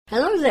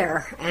Hello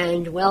there,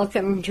 and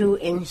welcome to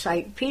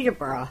Insight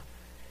Peterborough.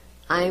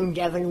 I'm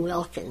Devin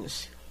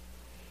Wilkins.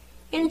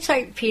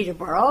 Insight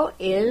Peterborough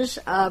is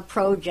a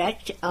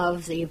project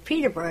of the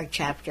Peterborough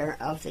chapter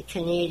of the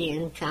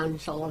Canadian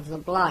Council of the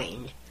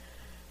Blind,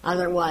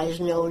 otherwise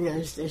known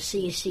as the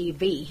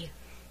CCB.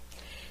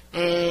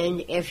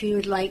 And if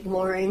you'd like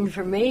more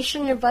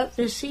information about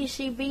the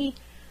CCB,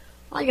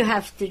 all you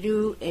have to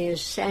do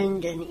is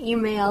send an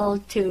email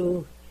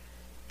to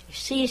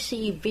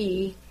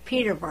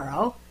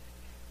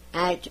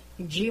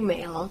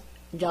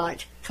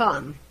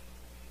ccbpeterborough@gmail.com.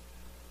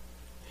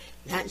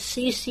 That's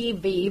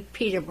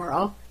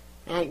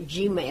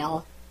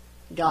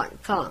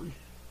ccbpeterborough@gmail.com.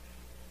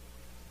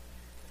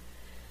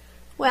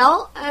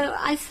 Well,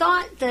 I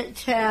thought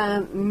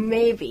that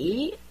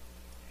maybe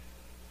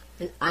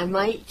I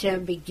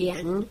might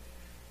begin,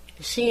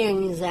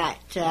 seeing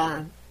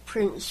that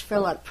Prince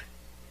Philip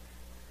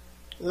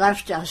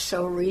left us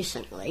so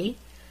recently.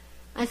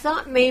 I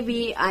thought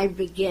maybe I'd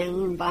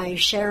begin by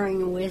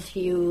sharing with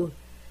you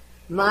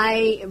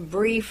my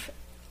brief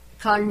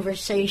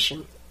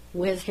conversation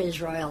with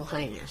His Royal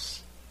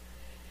Highness.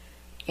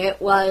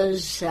 It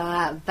was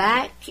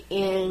back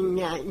in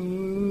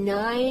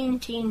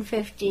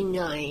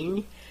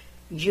 1959,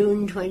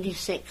 June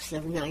 26th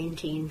of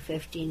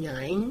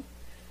 1959,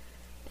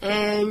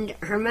 and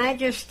Her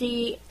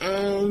Majesty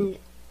and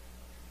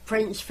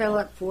Prince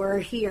Philip were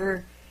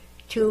here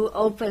to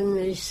open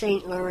the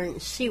St.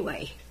 Lawrence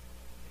Seaway.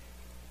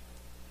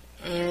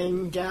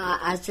 And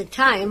at the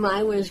time,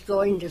 I was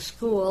going to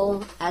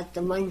school at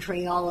the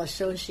Montreal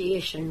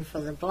Association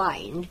for the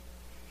Blind.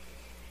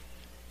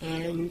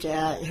 And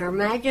Her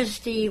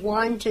Majesty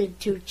wanted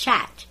to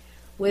chat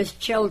with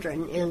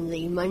children in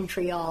the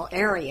Montreal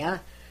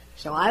area,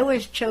 so I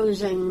was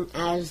chosen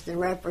as the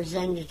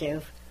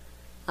representative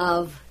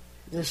of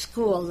the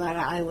school that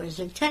I was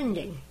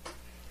attending.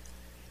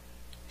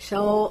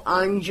 So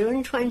on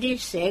June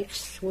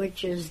 26th,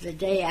 which is the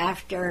day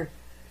after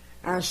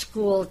our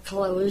school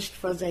closed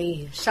for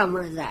the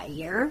summer that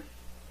year,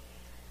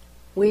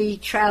 we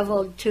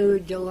traveled to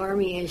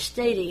Delormier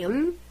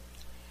Stadium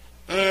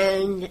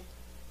and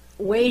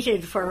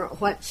waited for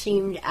what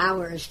seemed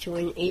hours to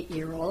an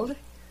 8-year-old.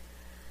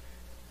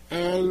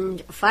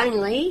 And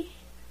finally,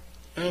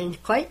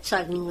 and quite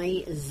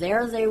suddenly,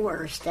 there they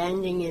were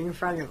standing in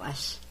front of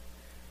us.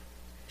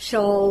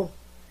 So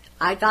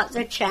I got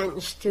the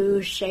chance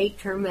to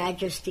shake Her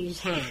Majesty's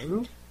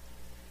hand,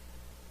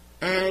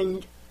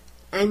 and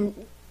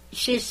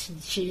she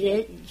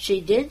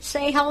did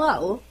say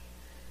hello,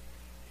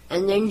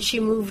 and then she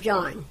moved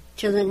on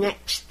to the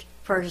next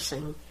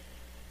person.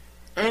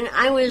 And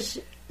I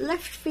was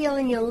left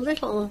feeling a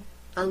little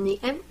on the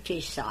empty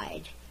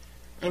side,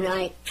 and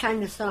I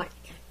kind of thought,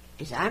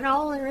 is that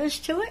all there is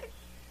to it?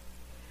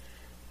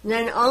 And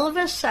then all of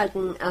a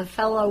sudden, a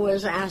fellow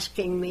was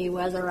asking me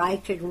whether I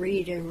could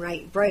read and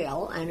write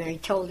Braille, and I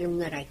told him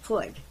that I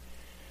could.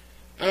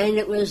 And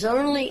it was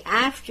only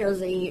after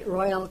the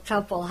royal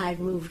couple had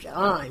moved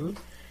on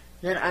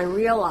that I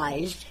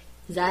realized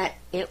that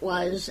it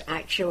was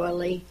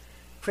actually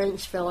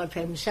Prince Philip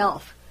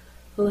himself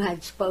who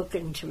had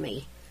spoken to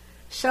me.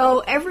 So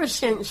ever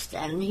since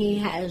then, he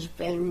has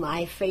been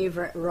my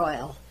favorite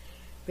royal,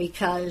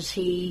 because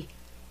he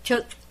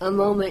took a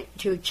moment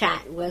to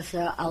chat with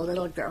a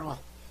little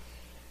girl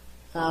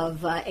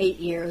of 8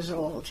 years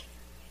old.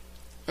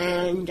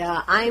 And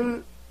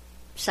I'm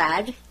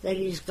sad that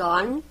he's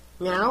gone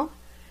now,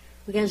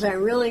 because I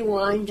really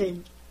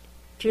wanted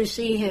to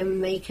see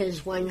him make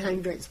his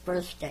 100th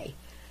birthday.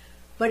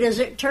 But as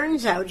it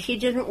turns out, he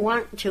didn't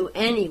want to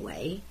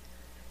anyway,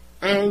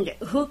 and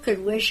who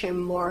could wish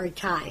him more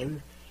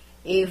time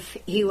if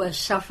he was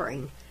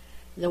suffering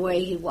the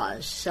way he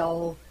was?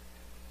 So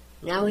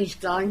now he's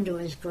gone to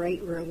his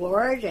great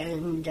reward,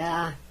 and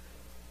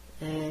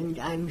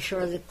I'm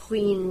sure the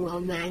Queen will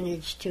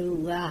manage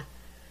to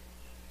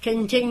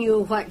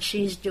continue what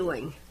she's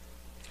doing.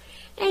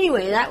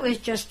 Anyway, that was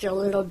just a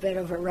little bit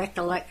of a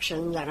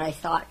recollection that I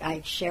thought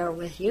I'd share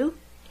with you.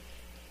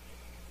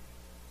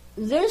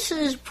 This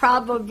is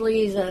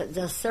probably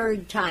the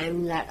third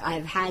time that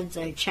I've had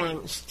the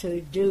chance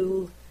to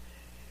do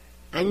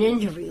an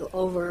interview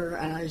over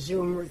a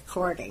Zoom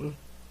recording.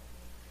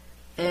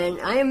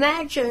 And I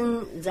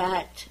imagine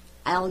that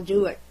I'll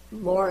do it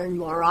more and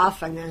more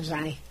often as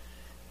I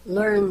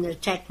learn the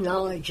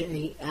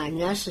technology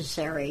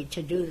necessary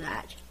to do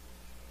that.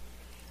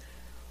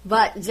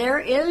 But there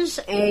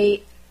is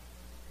a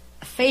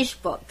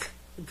Facebook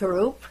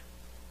group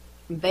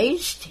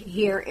based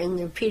here in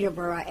the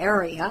Peterborough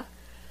area,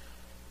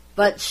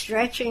 but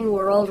stretching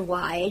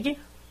worldwide,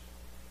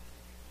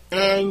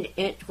 and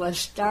it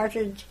was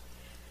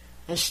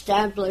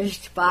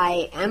established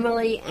by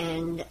Emily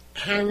and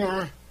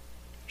Hannah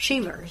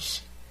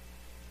Shevers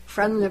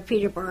from the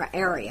Peterborough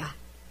area.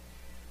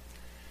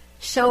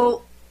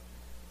 So,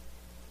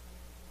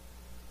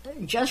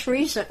 just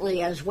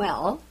recently as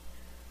well,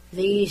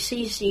 the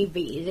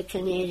CCB, the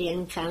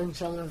Canadian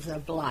Council of the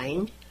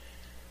Blind,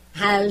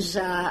 has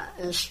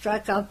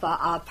struck up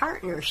a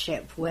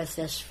partnership with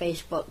this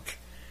Facebook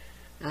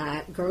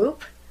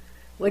group,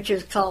 which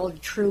is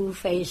called True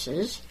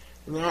Faces,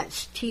 and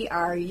that's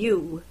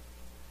TRU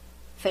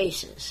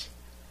Faces.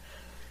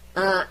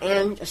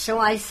 And so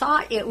I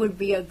thought it would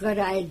be a good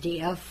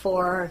idea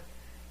for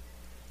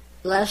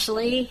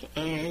Leslie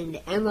and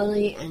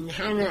Emily and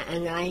Hannah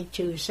and I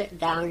to sit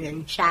down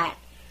and chat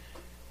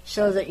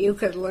so that you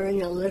could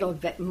learn a little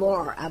bit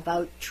more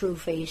about True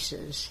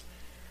Faces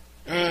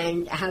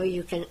and how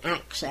you can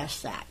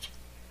access that.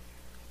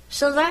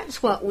 So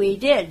that's what we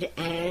did,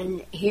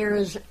 and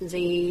here's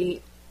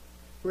the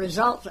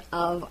result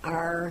of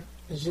our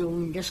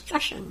Zoom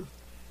discussion.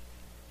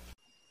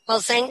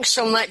 Well, thanks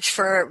so much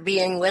for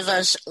being with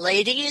us,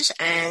 ladies,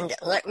 and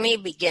let me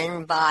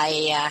begin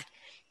by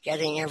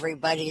getting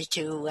everybody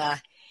to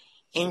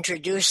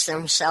introduce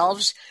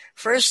themselves.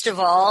 First of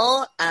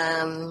all,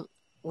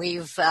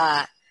 we've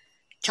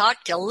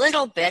talked a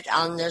little bit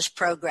on this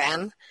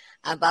program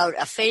about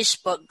a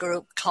Facebook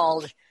group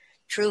called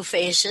True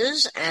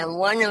Faces, and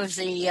one of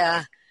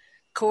the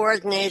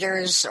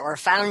coordinators or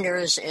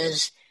founders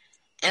is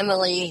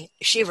Emily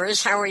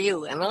Shivers. How are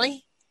you,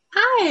 Emily?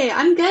 Hi,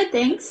 I'm good,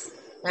 thanks.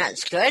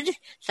 That's good.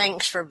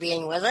 Thanks for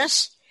being with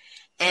us.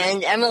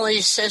 And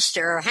Emily's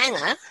sister,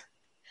 Hannah.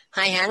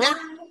 Hi, Hannah.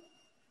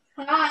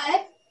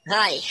 Hi.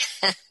 Hi.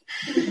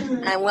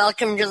 And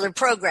welcome to the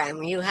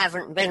program. You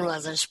haven't been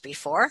with us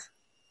before.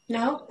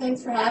 No,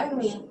 thanks for having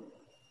me.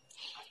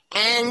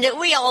 And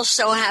we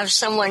also have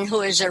someone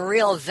who is a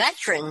real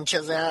veteran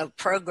to the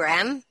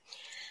program,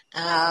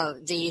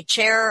 the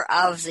chair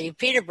of the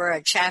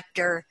Peterborough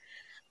chapter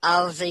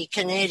of the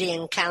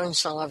Canadian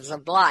Council of the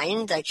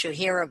Blind that you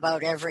hear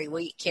about every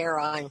week here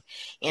on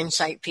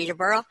Insight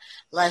Peterborough.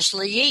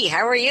 Leslie Yee,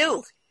 how are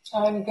you?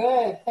 I'm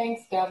good.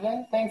 Thanks,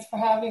 Devin. Thanks for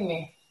having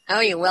me. Oh,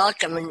 you're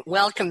welcome, and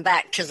welcome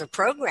back to the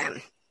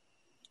program.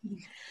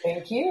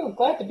 Thank you.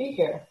 Glad to be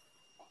here.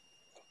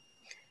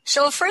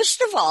 So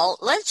first of all,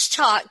 let's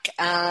talk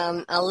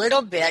a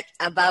little bit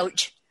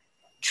about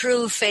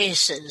True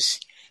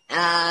Faces.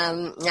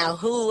 Now,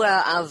 who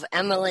of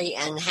Emily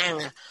and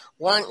Hannah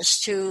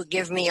wants to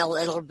give me a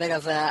little bit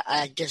of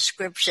a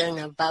description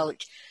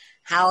about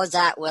how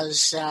that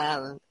was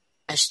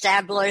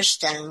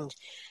established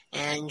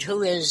and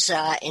who is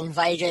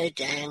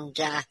invited and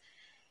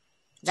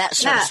that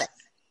sort of thing?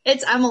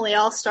 It's Emily.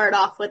 I'll start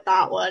off with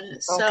that one. Okay.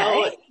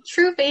 So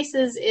True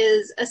Faces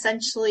is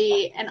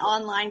essentially an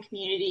online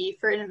community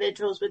for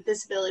individuals with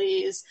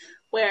disabilities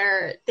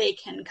where they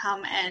can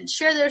come and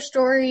share their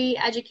story,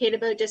 educate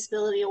about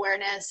disability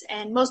awareness,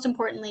 and most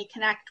importantly,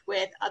 connect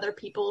with other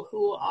people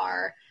who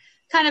are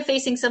kind of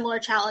facing similar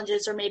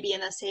challenges or maybe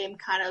in the same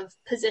kind of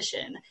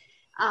position.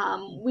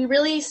 We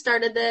really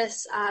started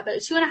this about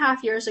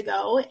 2.5 years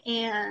ago,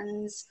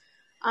 and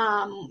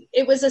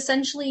it was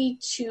essentially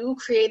to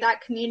create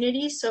that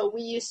community. So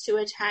we used to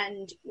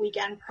attend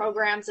weekend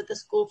programs at the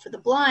School for the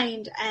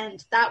Blind,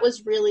 and that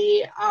was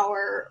really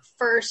our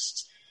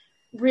first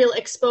real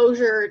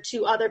exposure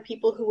to other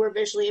people who were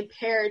visually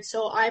impaired.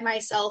 So I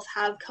myself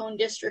have cone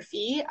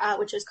dystrophy,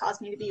 which has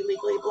caused me to be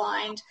legally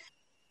blind.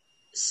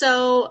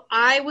 So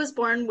I was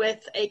born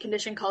with a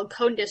condition called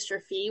cone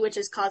dystrophy, which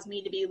has caused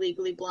me to be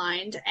legally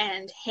blind.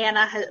 And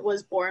Hannah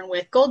was born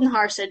with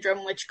Goldenhar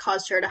syndrome, which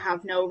caused her to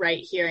have no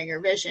right hearing or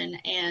vision.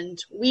 And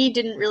we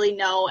didn't really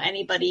know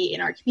anybody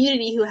in our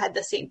community who had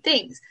the same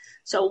things.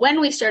 So when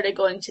we started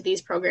going to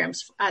these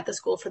programs at the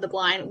School for the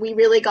Blind, we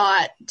really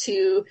got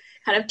to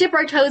kind of dip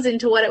our toes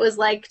into what it was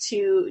like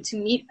to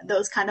meet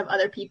those kind of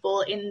other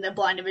people in the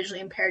blind and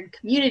visually impaired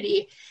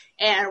community.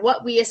 And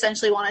what we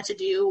essentially wanted to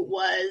do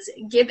was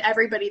give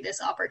everybody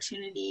this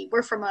opportunity.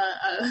 We're from a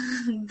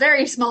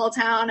very small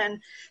town,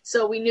 and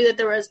so we knew that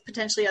there was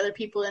potentially other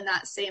people in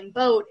that same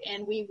boat,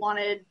 and we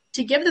wanted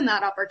to give them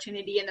that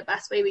opportunity, and the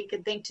best way we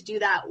could think to do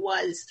that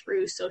was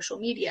through social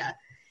media.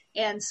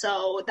 And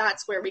so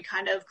that's where we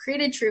kind of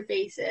created True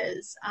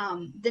Faces.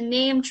 The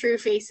name True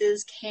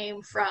Faces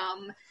came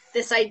from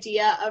this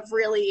idea of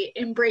really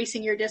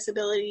embracing your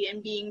disability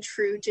and being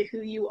true to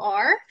who you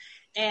are.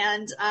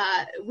 And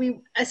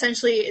we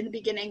essentially, in the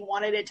beginning,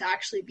 wanted it to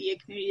actually be a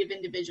community of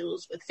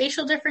individuals with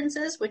facial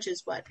differences, which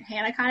is what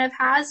Hannah kind of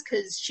has,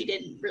 because she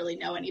didn't really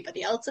know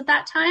anybody else at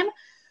that time,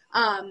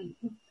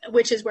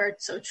 which is where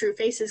True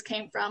Faces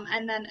came from.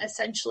 And then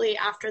essentially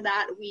after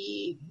that,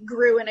 we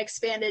grew and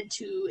expanded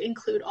to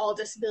include all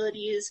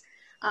disabilities,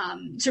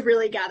 to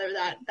really gather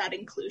that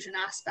inclusion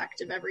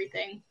aspect of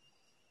everything.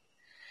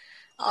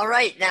 All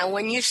right. Now,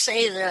 when you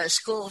say the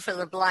School for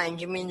the Blind,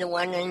 you mean the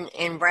one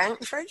in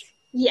Brantford?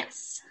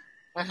 Yes.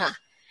 Uh-huh.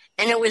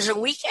 And it was a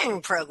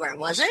weekend program,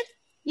 was it?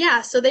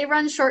 Yeah, so they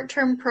run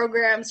short-term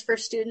programs for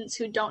students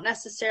who don't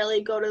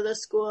necessarily go to the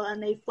school,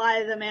 and they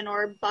fly them in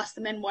or bus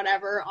them in,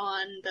 whatever,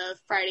 on the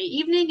Friday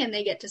evening, and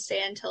they get to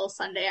stay until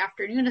Sunday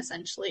afternoon,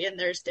 essentially, and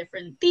there's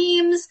different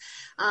themes,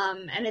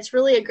 and it's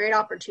really a great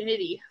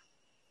opportunity.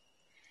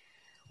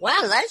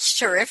 Wow, that's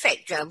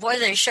terrific. Boy,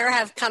 they sure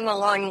have come a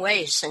long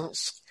way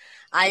since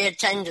I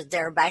attended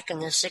there back in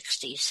the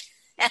 60s.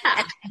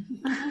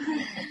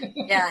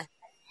 Yeah.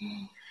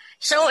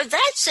 So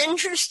that's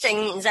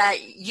interesting that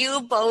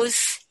you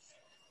both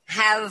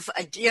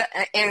and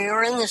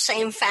you're in the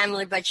same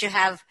family, but you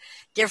have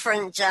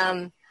different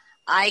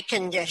eye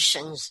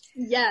conditions.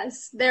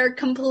 Yes, they're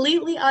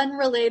completely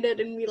unrelated,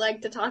 and we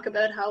like to talk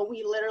about how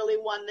we literally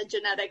won the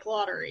genetic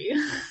lottery.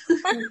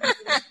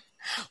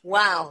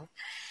 Wow.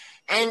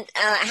 And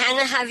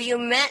Hannah, have you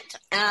met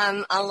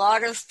a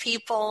lot of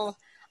people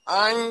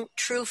on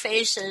True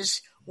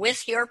Faces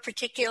with your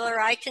particular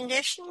eye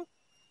condition?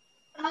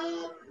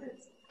 I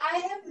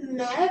have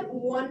met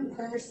one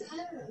person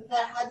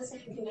that had the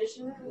same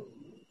condition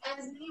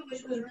as me,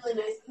 which was really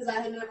nice because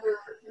I had never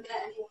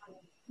met anyone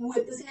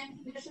with the same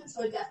condition,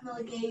 so it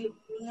definitely gave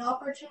me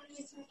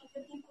opportunities to meet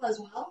good people as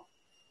well.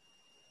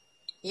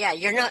 Yeah,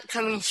 you're not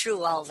coming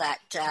through all that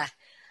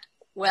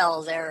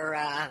well there,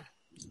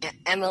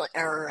 Emily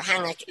or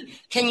Hannah.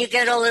 Can you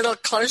get a little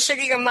closer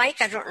to your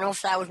mic? I don't know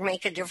if that would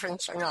make a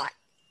difference or not.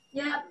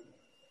 Yeah.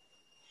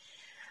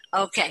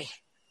 Okay.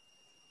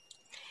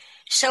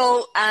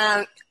 So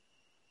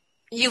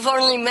you've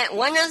only met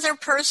one other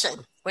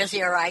person with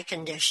your eye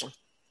condition.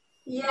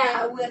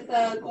 Yeah, with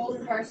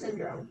golden car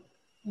syndrome.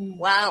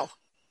 Wow.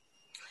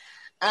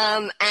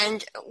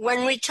 And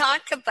when we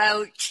talk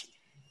about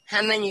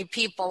how many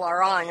people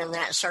are on and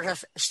that sort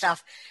of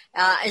stuff,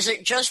 is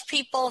it just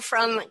people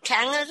from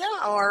Canada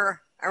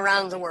or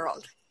around the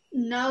world?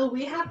 No,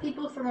 we have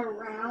people from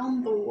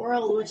around the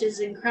world, which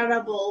is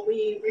incredible.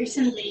 We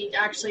recently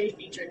actually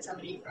featured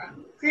somebody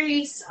from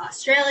Greece,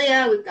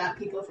 Australia. We've got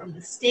people from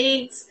the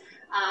States,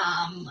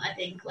 I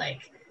think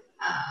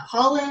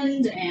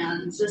Holland,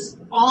 and just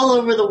all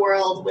over the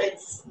world.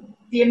 With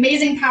the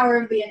amazing power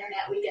of the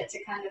internet, we get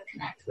to kind of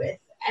connect with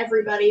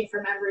everybody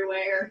from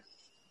everywhere.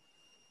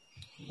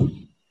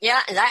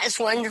 Yeah, that is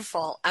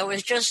wonderful. I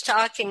was just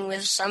talking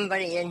with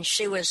somebody, and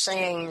she was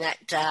saying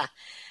that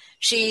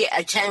she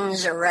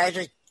attends a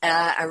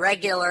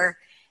regular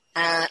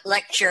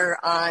lecture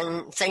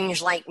on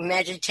things like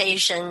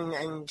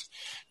meditation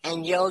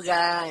and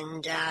yoga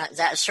and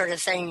that sort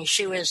of thing.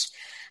 She was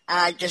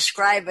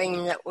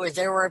describing that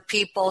there were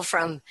people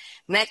from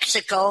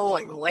Mexico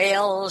and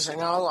Wales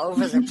and all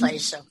over the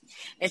place. So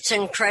it's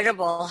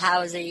incredible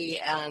how the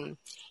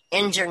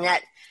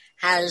internet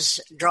has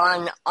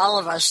drawn all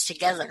of us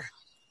together.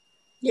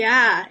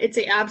 Yeah, it's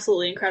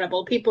absolutely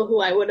incredible. People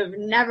who I would have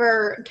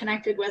never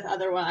connected with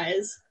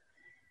otherwise.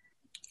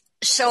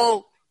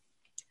 So,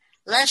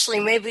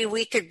 Leslie, maybe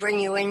we could bring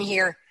you in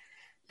here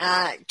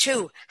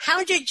too.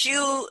 How did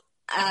you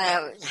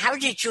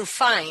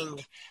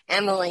find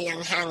Emily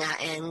and Hannah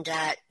and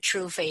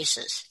True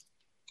Faces?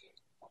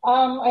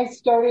 I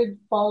started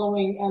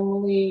following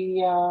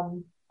Emily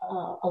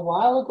a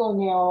while ago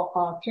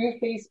now through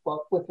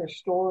Facebook with her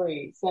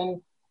stories.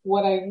 And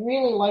what I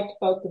really liked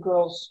about the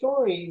girls'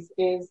 stories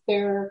is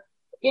within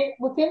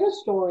the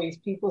stories,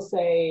 people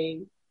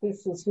say,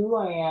 this is who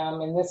I am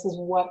and this is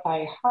what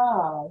I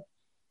have.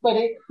 But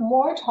it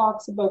more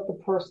talks about the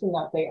person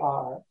that they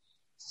are.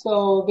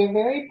 So they're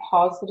very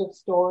positive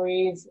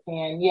stories.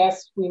 And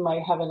yes, we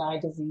might have an eye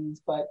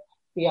disease, but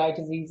the eye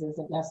disease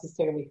isn't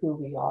necessarily who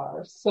we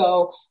are.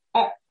 So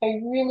I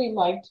really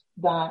liked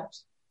that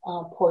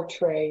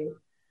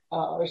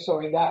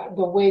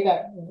the way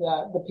that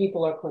the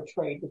people are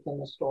portrayed within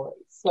the story.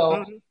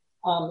 So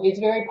it's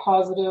very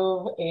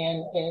positive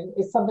and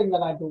it's something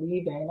that I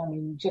believe in. I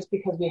mean, just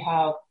because we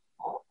have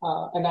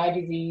an eye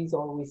disease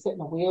or we sit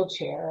in a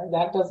wheelchair,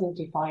 that doesn't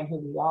define who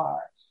we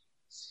are.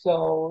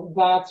 So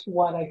that's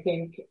what I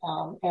think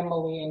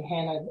Emily and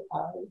Hannah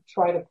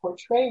try to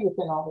portray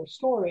within all their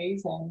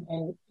stories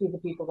and through the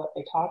people that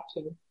they talk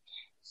to.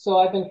 So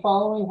I've been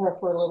following her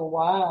for a little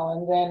while,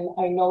 and then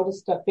I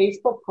noticed a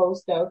Facebook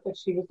post out that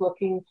she was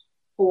looking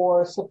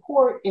for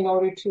support in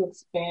order to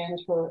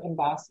expand her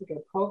ambassador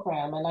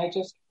program. And I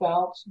just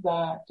felt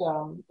that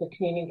the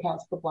Canadian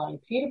Council for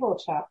Blind Peterborough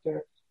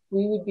chapter,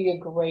 we would be a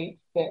great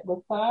fit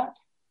with that.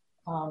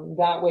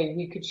 That way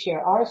we could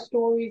share our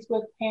stories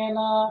with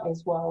Hannah,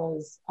 as well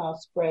as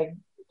spread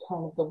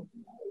kind of a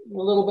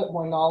little bit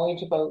more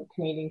knowledge about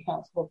Canadian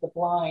Council of the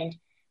Blind.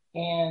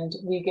 And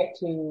we get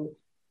to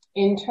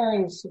in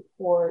turn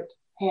support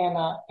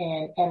Hannah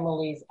and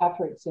Emily's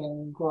efforts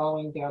in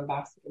growing their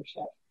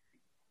ambassadorship.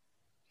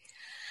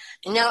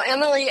 Now,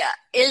 Emily,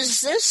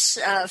 is this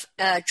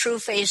True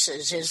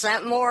Faces, is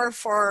that more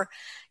for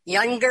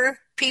younger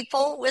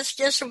people with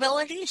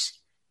disabilities?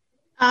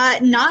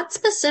 Not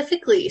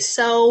specifically.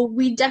 So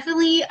we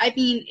definitely,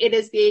 it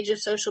is the age of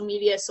social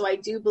media, so I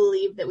do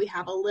believe that we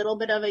have a little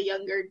bit of a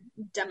younger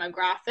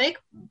demographic,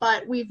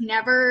 but we've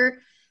never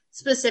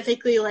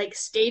specifically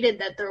stated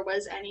that there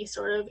was any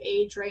sort of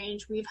age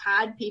range. We've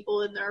had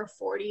people in their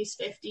 40s,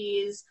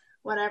 50s,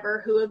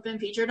 whatever, who have been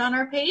featured on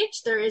our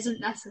page. There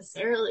isn't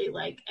necessarily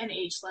an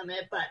age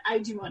limit, but I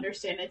do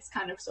understand it's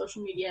kind of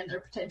social media and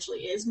there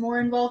potentially is more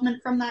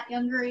involvement from that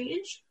younger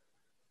age.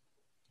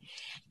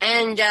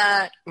 And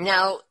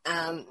now,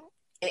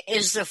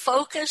 is the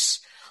focus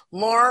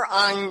more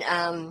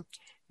on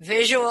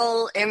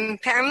visual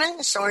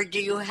impairments, or do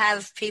you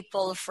have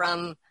people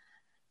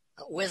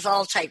with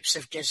all types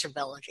of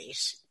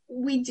disabilities?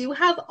 We do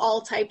have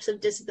all types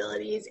of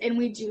disabilities, and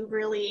we do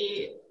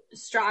really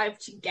strive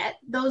to get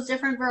those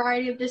different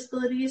variety of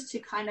disabilities to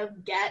kind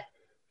of get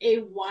a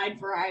wide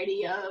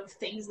variety of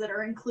things that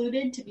are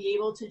included to be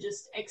able to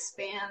just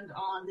expand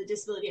on the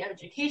disability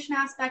education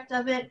aspect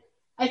of it.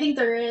 I think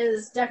there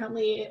is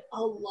definitely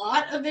a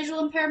lot of visual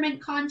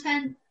impairment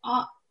content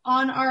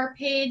on our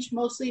page,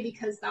 mostly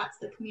because that's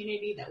the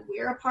community that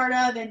we're a part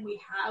of, and we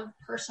have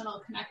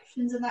personal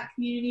connections in that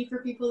community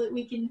for people that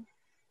we can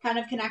kind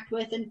of connect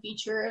with and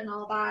feature and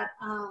all that.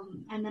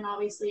 And then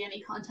obviously any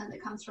content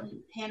that comes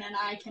from Hannah and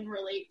I can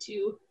relate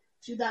to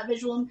that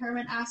visual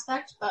impairment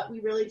aspect, but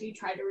we really do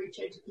try to reach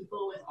out to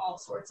people with all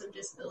sorts of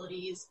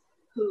disabilities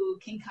who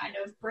can kind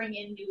of bring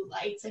in new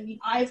lights. I mean,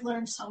 I've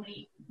learned so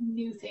many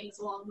new things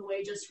along the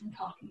way just from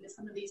talking to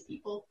some of these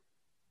people.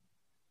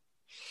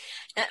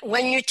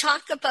 When you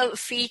talk about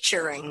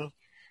featuring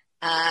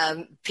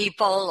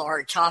people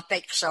or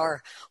topics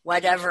or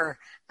whatever,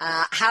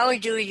 how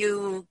do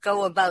you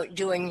go about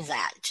doing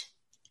that?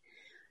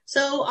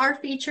 So our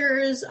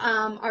features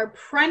are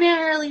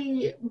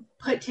primarily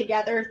put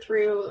together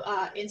through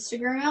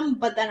Instagram,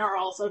 but then are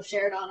also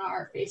shared on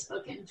our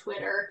Facebook and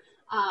Twitter,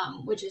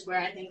 which is where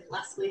I think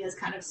Leslie has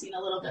kind of seen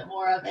a little bit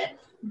more of it.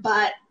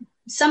 But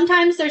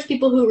sometimes there's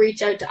people who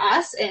reach out to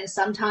us, and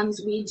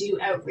sometimes we do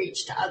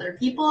outreach to other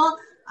people.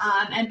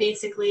 And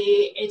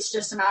basically, it's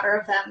just a matter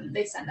of them.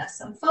 They send us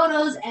some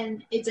photos,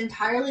 and it's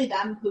entirely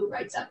them who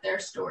writes up their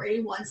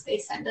story. Once they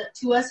send it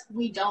to us,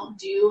 we don't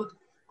do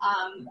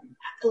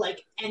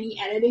like any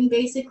editing,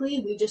 basically.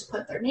 We just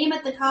put their name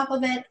at the top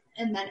of it,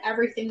 and then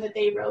everything that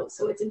they wrote.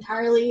 So it's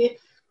entirely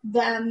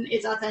them.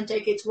 It's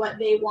authentic. It's what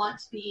they want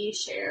to be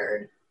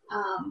shared.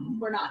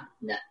 We're not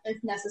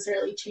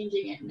necessarily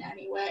changing it in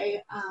any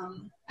way.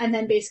 And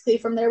then basically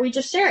from there, we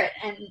just share it,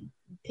 and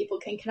people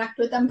can connect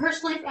with them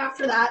personally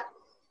after that.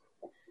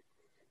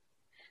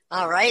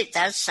 All right,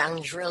 that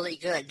sounds really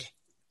good.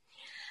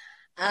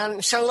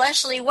 So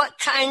Leslie, what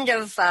kind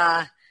of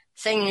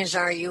things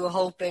are you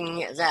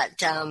hoping that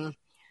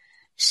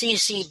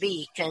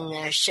CCB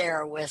can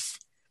share with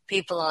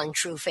people on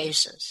True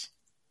Faces?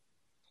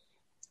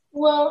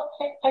 Well,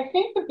 I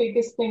think the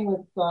biggest thing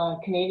with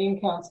Canadian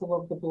Council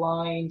of the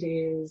Blind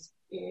is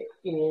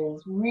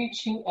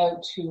reaching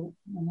out to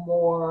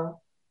more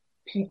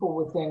people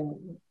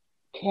within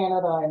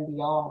Canada and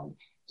beyond.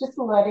 Just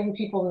letting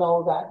people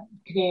know that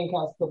Canadian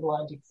Council of the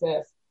Blind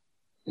exists.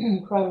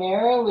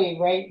 Primarily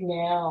right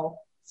now,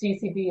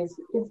 CCB is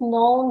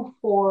known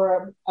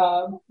for,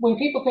 when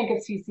people think of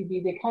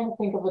CCB, they kind of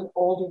think of an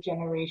older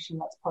generation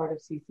that's part of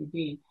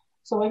CCB.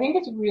 So I think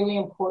it's really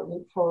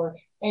important for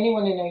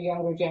anyone in a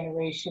younger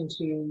generation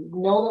to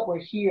know that we're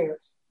here.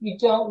 You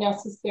don't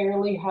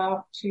necessarily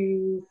have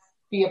to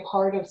be a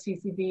part of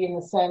CCB in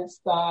the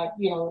sense that,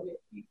 you know,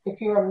 if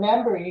you're a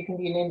member, you can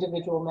be an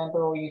individual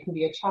member or you can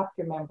be a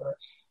chapter member.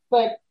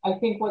 But I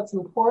think what's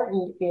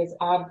important is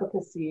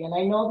advocacy. And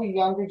I know the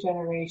younger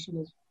generation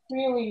is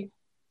really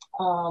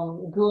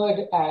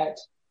good at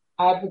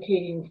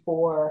advocating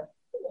for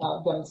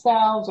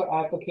themselves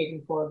or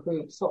advocating for a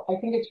group. So I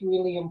think it's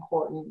really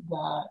important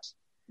that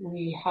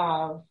we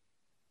have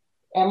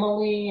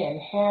Emily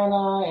and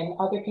Hannah and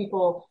other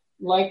people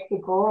like the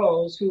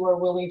girls who are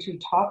willing to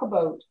talk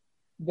about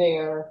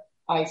their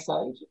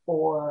eyesight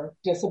or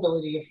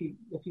disability,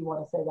 if you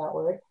want to say that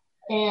word,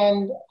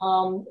 and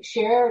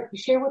share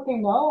what they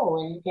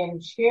know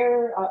and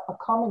share a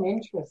common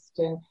interest.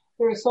 And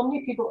there are so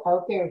many people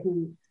out there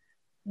who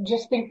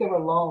just think they're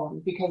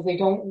alone because they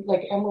don't,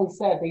 like Emily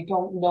said, they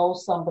don't know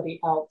somebody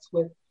else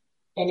with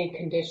any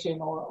condition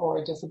or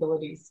a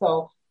disability.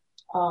 So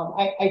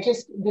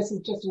this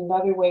is just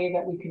another way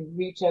that we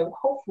can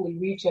hopefully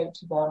reach out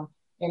to them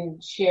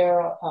and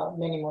share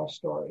many more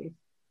stories.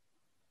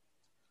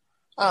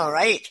 All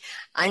right.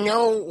 I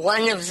know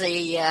one of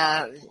the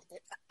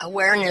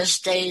awareness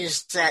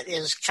days that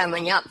is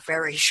coming up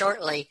very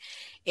shortly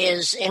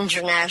is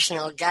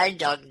International Guide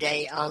Dog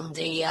Day on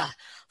the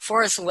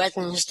fourth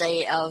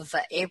Wednesday of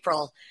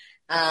April.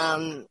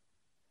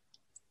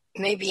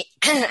 Maybe,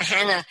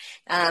 Hannah,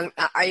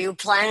 are you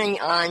planning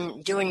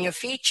on doing a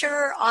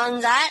feature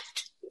on that?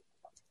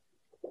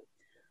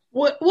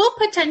 We'll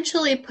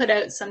potentially put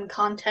out some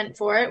content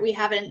for it. We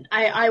haven't,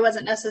 I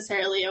wasn't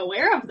necessarily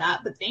aware of that,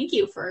 but thank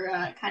you for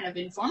kind of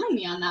informing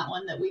me on that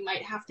one, that we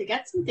might have to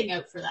get something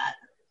out for that.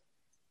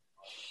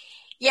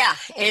 Yeah,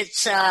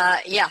 it's,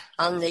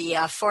 on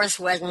the fourth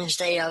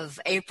Wednesday of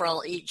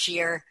April each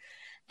year.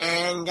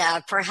 And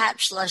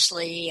perhaps,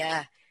 Leslie,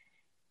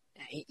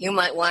 you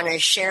might want to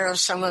share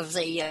some of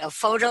the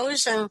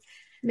photos and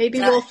maybe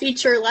we'll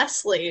feature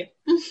Leslie.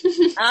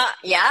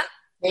 Yeah.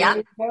 There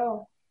you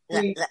go.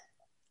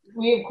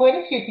 We have quite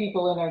a few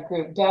people in our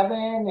group,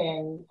 Devin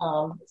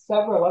and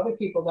several other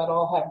people that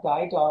all have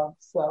guide dogs.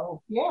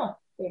 So yeah,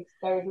 there's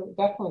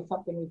definitely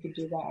something we could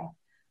do there.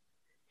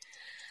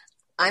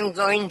 I'm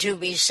going to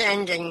be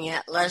sending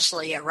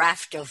Leslie a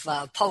raft of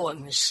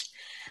poems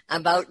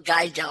about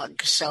guide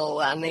dogs.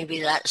 So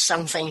maybe that's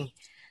something.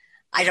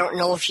 I don't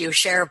know if you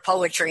share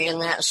poetry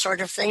and that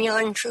sort of thing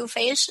on True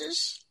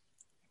Faces.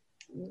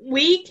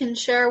 We can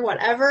share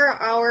whatever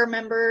our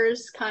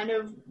members kind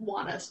of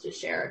want us to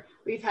share.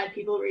 we've had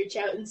people reach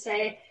out and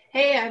say,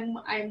 hey,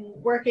 I'm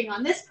working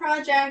on this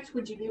project.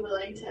 Would you be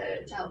willing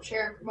to help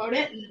share and promote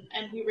it?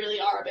 And we really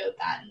are about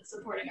that and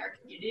supporting our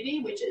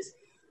community, which is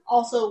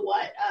also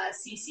what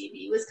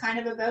CCB was kind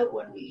of about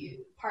when we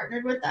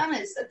partnered with them,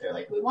 is that they're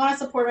like, we want to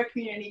support our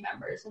community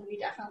members, and we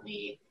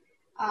definitely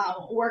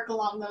work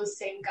along those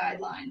same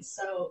guidelines.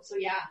 So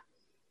yeah.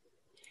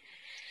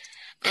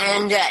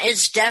 And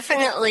it's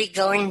definitely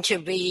going to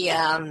be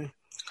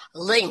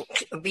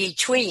link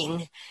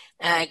between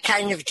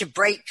kind of to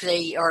break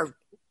or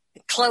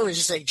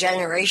close the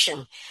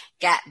generation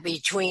gap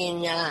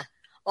between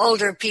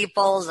older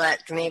people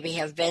that maybe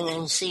have been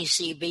in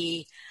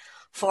CCB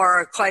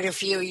for quite a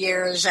few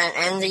years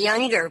and the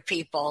younger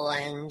people,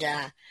 and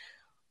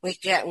we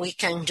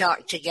can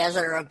talk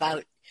together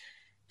about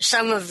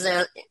some of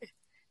the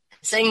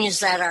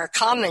things that are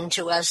common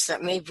to us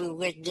that maybe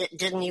we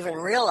didn't even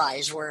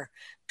realize were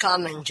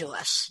common to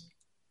us.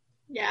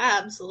 Yeah,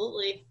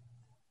 absolutely.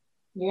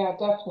 Yeah,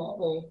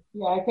 definitely.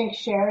 Yeah, I think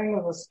sharing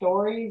of the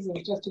stories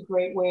is just a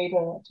great way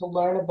to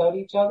learn about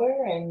each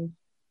other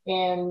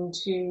and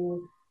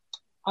to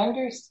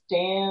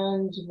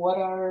understand what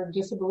our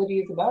disability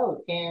is about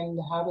and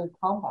how to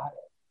combat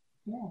it.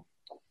 Yeah.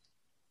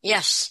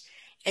 Yes,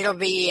 it'll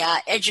be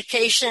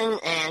education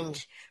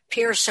and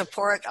peer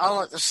support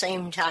all at the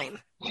same time.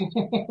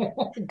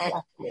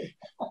 Exactly.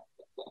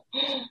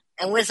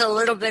 And with a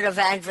little bit of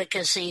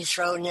advocacy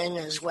thrown in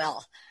as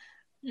well.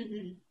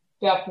 Mm-hmm.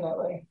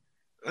 Definitely.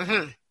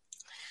 Mm-hmm.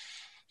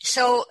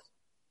 So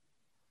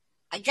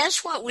I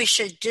guess what we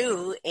should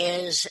do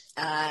is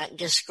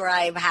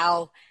describe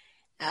how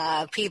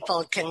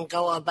people can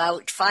go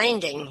about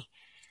finding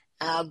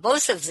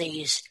both of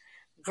these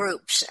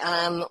groups.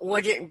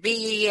 Would it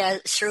be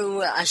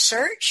through a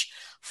search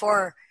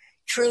for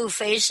True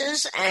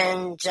Faces?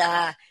 And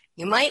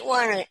you might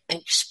want to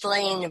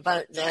explain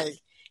about the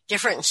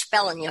different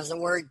spelling of the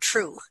word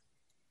true.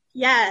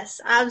 Yes,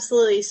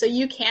 absolutely. So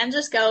you can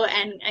just go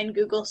and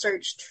Google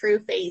search True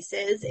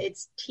Faces.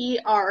 It's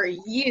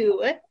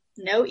TRU,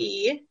 no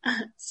E,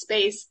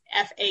 space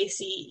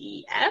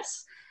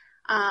FACES.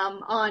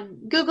 On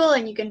Google,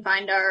 and you can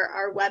find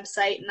our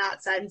website in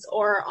that sense,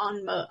 or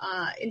on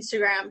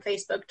Instagram,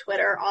 Facebook,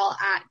 Twitter, all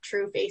at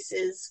True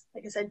Faces.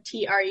 Like I said,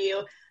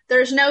 TRU.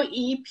 There's no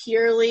E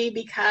purely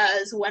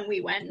because when we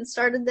went and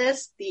started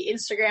this, the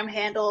Instagram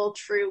handle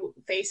True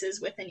Faces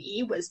with an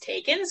E was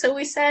taken. So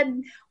we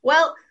said,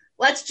 well,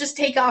 let's just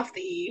take off the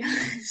E.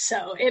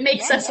 So it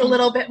makes us a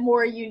little bit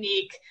more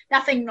unique.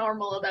 Nothing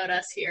normal about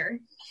us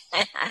here.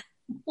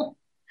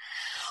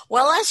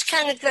 Well, that's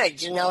kind of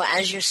good. You know,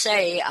 as you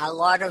say, a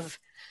lot of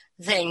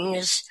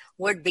things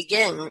would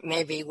begin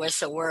maybe with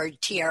the word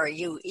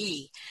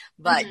TRUE,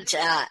 but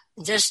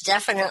this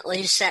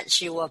definitely sets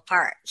you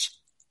apart.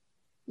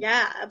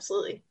 Yeah,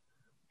 absolutely.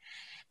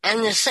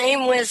 And the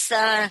same with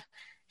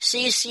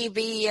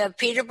CCB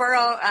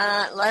Peterborough.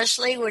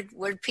 Leslie,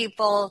 would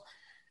people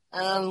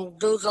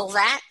Google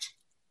that?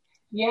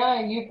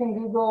 Yeah, you can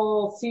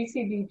Google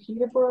CCB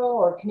Peterborough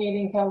or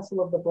Canadian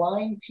Council of the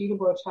Blind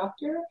Peterborough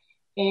chapter,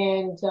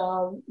 and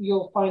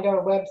you'll find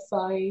our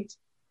website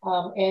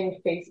and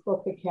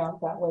Facebook account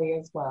that way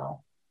as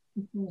well.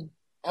 Mm-hmm.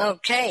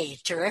 Okay,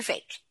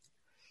 terrific.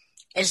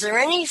 Is there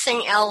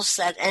anything else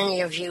that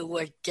any of you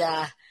would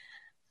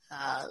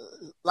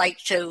like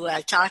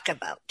to talk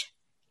about?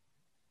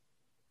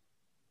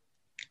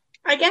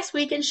 I guess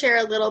we can share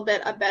a little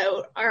bit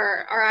about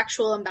our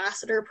actual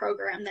ambassador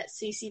program that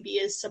CCB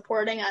is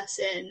supporting us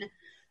in.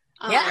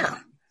 Yeah.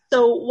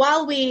 So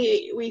while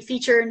we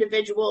feature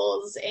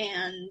individuals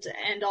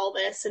and all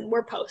this, and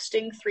we're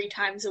posting 3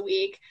 times a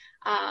week,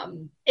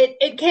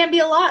 it can be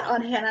a lot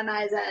on Hannah and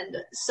I's end.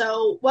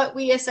 So what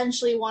we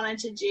essentially wanted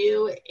to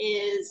do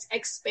is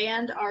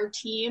expand our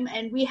team,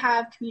 and we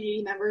have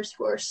community members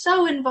who are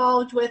so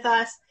involved with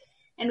us,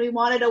 and we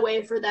wanted a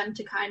way for them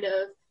to kind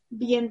of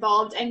be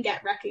involved and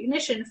get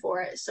recognition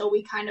for it. So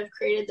we kind of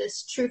created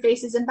this True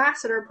Faces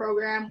Ambassador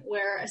program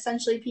where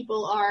essentially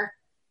people are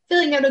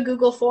filling out a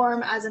Google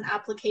form as an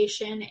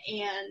application,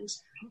 and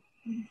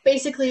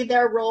basically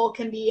their role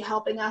can be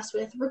helping us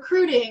with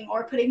recruiting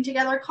or putting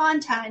together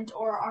content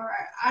or our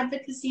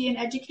advocacy and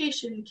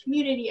education,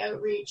 community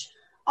outreach,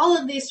 all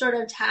of these sort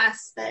of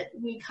tasks that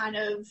we kind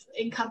of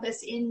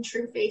encompass in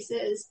True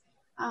Faces.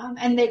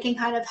 And they can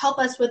kind of help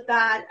us with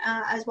that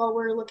as well.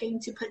 We're looking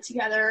to put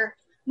together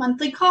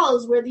monthly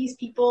calls where these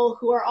people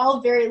who are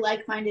all very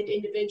like-minded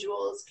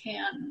individuals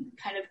can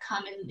kind of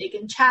come and they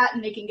can chat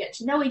and they can get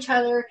to know each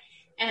other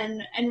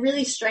and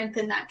really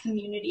strengthen that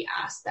community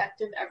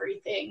aspect of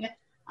everything.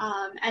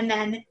 And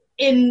then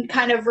in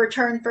kind of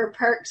return for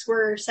perks,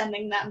 we're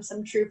sending them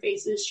some True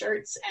Faces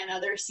shirts and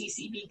other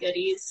CCB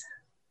goodies.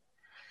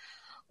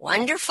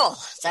 Wonderful.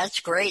 That's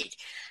great.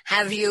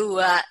 Have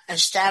you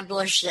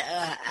established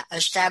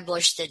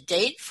a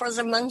date for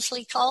the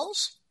monthly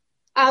calls?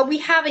 We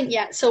haven't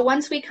yet. So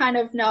once we kind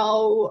of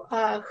know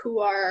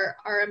who our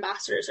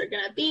ambassadors are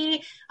going to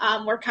be,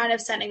 we're kind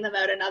of sending them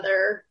out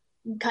another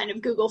kind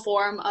of Google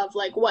form of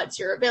like, what's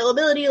your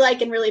availability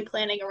like, and really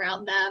planning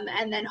around them.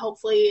 And then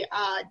hopefully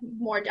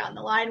more down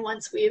the line,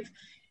 once we've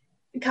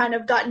kind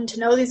of gotten to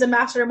know these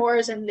ambassador more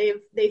and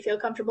they feel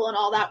comfortable and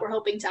all that, we're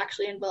hoping to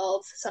actually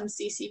involve some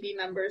CCB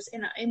members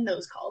in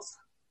those calls.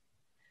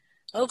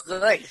 Oh,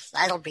 good.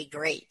 That'll be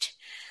great.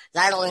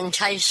 That'll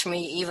entice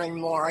me even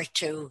more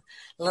to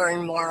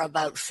learn more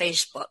about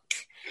Facebook.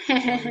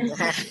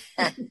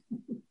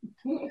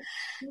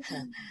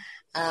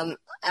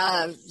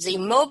 The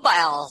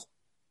mobile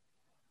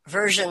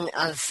version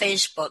of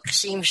Facebook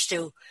seems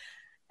to,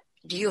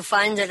 do you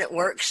find that it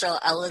works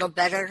a little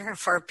better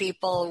for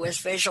people with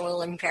visual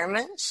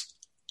impairments?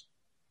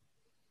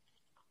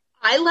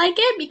 I like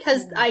it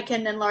because I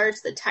can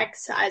enlarge the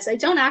text size. I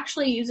don't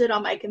actually use it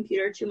on my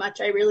computer too much.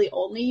 I really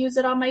only use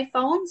it on my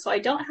phone, so I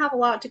don't have a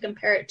lot to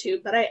compare it to,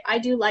 but I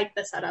do like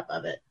the setup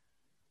of it.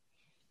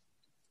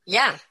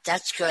 Yeah,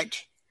 that's good.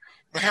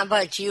 How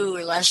about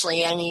you,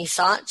 Leslie? Any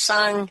thoughts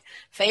on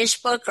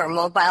Facebook or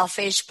mobile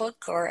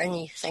Facebook or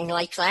anything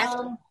like that?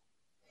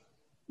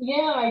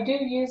 Yeah, I do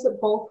use it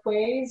both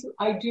ways.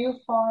 I do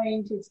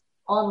find it's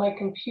on my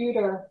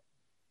computer,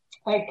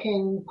 I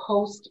can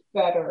post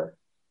better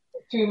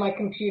through my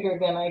computer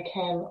than I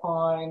can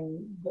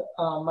on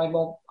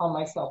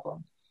my cell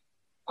phone.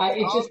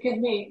 It just gives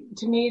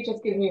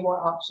me more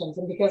options.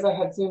 And because I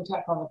have Zoom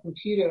Tech on the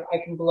computer, I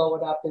can blow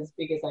it up as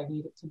big as I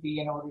need it to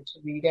be in order to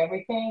read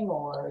everything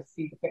or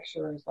see the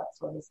pictures, that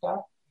sort of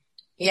stuff.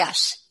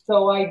 Yes.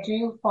 So I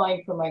do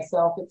find for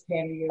myself it's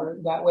handier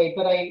that way.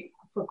 But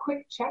for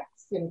quick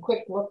checks and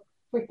quick look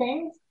for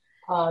things,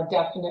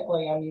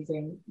 definitely I'm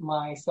using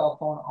my cell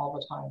phone all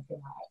the time for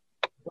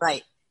that.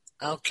 Right.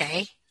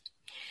 Okay.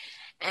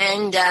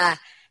 And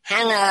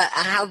Hannah,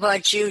 how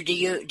about you? Do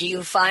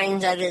you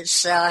find that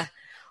it's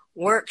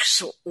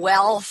works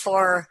well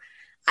for?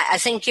 I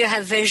think you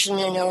have vision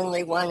in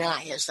only one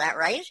eye. Is that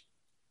right?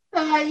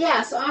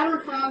 Yeah. So I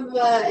don't have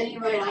any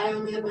right eye,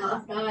 only have my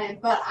left eye.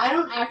 But I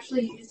don't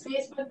actually use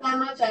Facebook that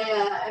much.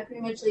 I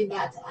pretty much leave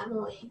that to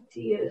Emily to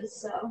use.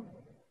 So.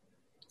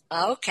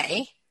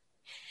 Okay.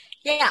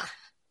 Yeah.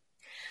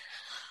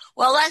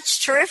 Well, that's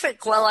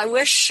terrific. Well, I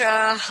wish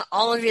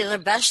all of you the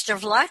best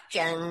of luck,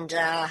 and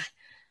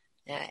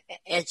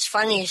it's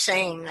funny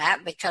saying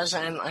that because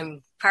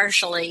I'm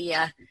partially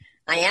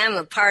I am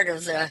a part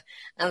of the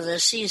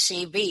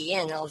CCB,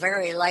 and I'll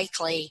very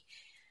likely,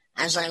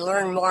 as I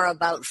learn more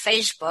about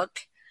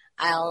Facebook,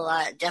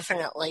 I'll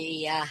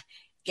definitely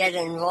get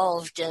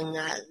involved in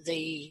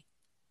the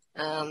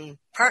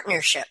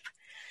partnership.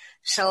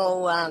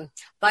 So,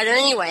 but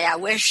anyway, I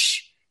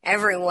wish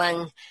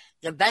everyone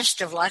the best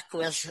of luck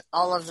with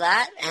all of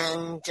that,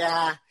 and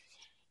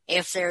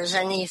if there's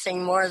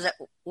anything more that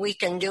we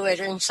can do at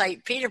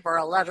Insight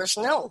Peterborough, let us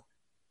know.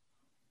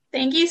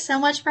 Thank you so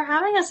much for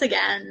having us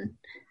again.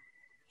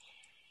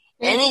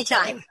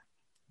 Anytime.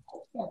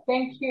 Yeah,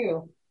 thank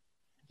you.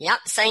 Yep,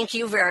 thank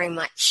you very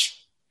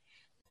much.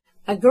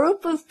 A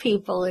group of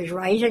people is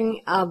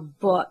writing a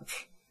book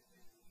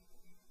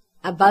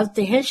about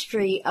the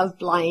history of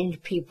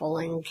blind people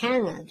in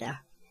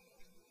Canada.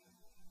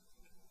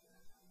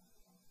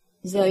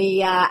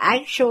 The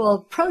actual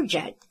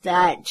project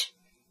that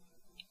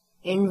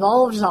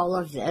involves all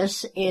of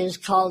this is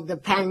called the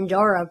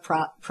Pandora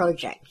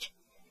Project.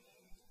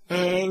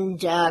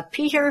 And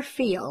Peter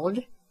Field,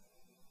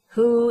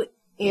 who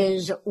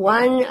is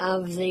one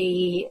of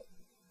the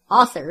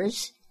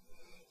authors,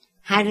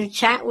 had a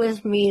chat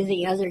with me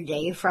the other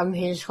day from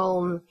his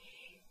home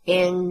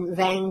in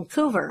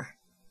Vancouver.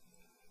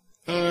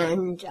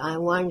 And I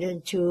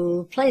wanted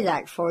to play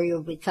that for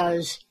you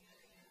because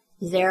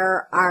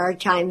there are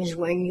times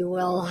when you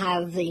will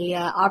have the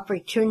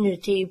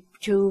opportunity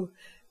to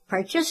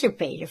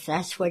participate if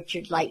that's what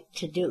you'd like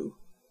to do.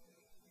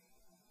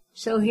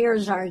 So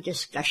here's our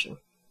discussion.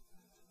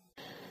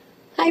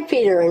 Hi,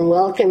 Peter, and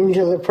welcome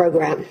to the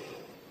program.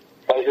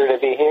 Pleasure to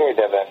be here,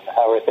 Devin.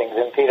 How are things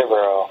in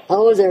Peterborough?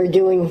 Oh, they're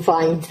doing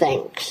fine,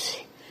 thanks.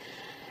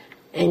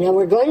 And now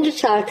we're going to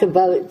talk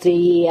about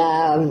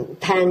the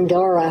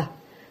Pandora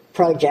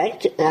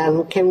Project.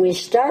 Can we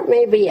start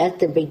maybe at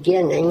the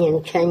beginning,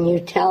 and can you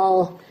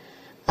tell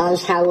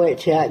us how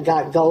it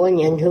got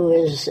going and who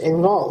is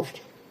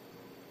involved?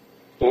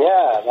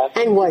 Yeah.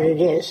 And what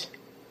it is.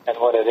 And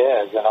what it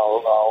is. And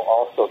I'll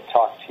also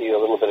talk to you a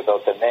little bit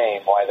about the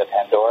name, why the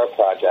Pandora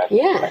Project.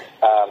 Yeah.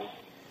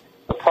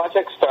 The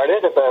project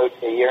started about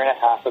a year and a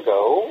half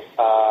ago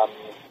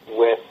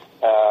with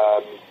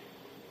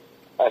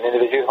an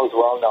individual who's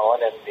well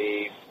known in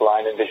the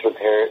blind and visually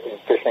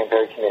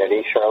impaired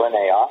community, Charlene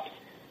Ayotte.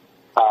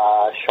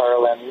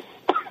 Charlene,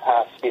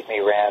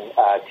 ran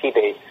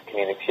T-Base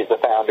Communications. She's the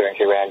founder, and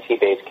she ran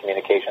T-Base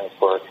Communications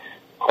for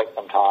quite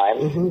some time.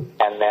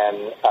 Mm-hmm. And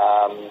then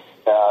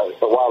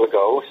a while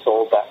ago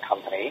sold that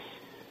company.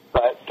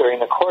 But during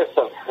the course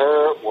of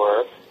her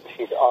work,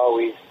 she's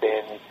always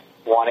been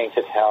wanting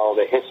to tell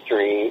the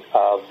history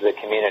of the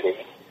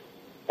community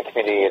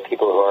of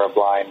people who are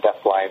blind,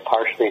 deafblind,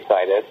 partially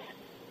sighted,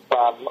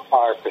 from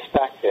our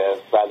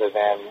perspective rather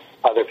than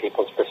other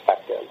people's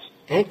perspectives.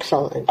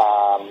 Excellent.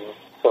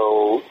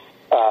 So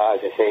as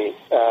I say,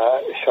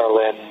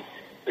 Charlene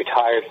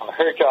retired from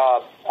her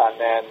job, and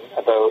then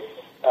about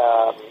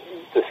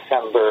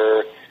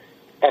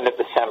end of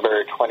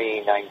December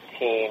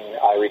 2019,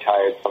 I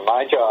retired from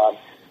my job,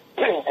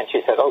 and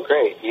she said, "Oh,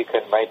 great, you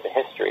can write the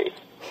history."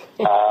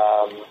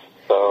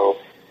 So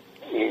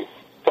you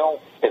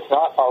don't. It's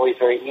not always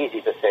very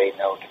easy to say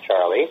no to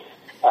Charlie,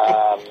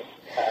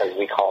 as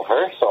we call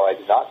her. So I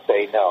did not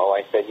say no.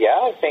 I said, "Yeah,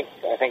 I think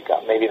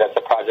maybe that's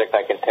a project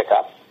I can pick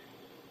up."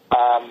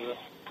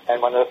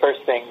 And one of the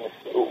first things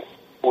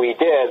we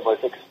did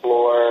was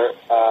explore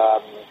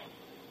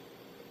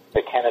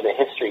the Canada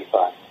History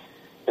Fund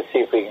to see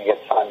if we can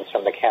get funds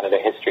from the Canada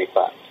History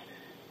Fund.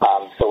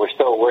 So we're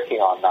still working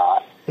on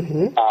that.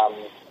 Mm-hmm.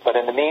 But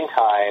in the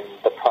meantime,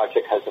 the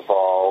project has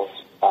evolved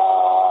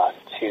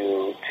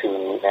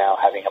to now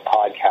having a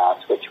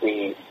podcast, which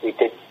we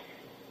did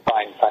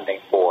find funding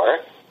for.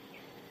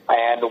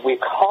 And we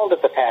called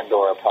it the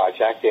Pandora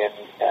Project. And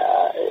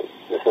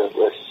this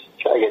was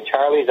again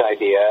Charlie's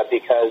idea,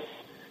 because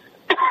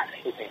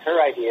excuse me,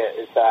 her idea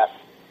is that,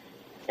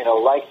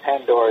 like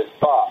Pandora's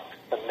box,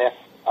 the myth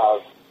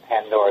of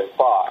Pandora's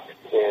box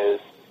is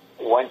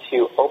once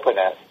you open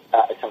it,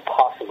 it's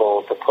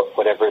impossible to put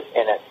whatever's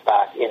in it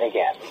back in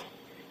again.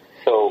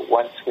 So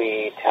once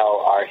we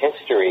tell our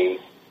history,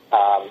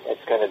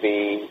 it's going to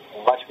be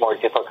much more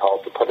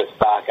difficult to put us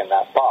back in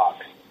that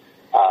box.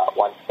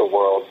 Once the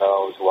world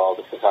knows, well,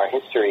 this is our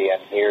history,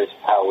 and here's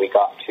how we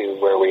got to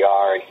where we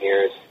are, and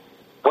here's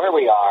where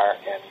we are,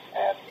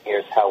 and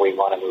here's how we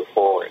want to move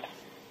forward.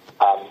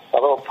 A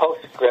little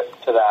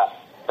postscript to that,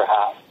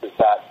 perhaps, is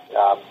that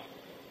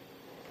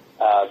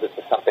this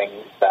is something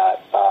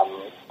that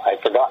I'd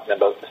forgotten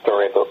about the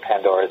story about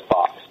Pandora's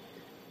box.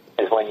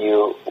 Is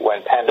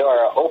when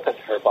Pandora opened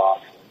her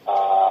box,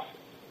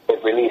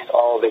 it released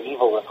all the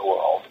evil in the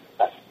world.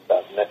 That's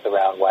the myth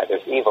around why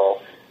there's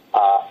evil.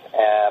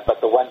 But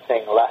the one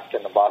thing left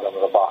in the bottom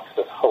of the box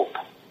was hope.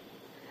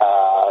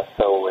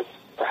 So it's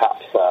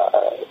perhaps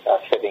a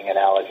fitting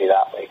analogy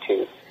that way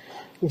too.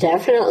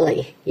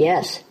 Definitely,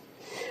 yes.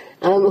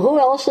 Who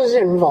else is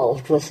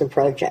involved with the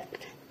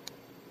project?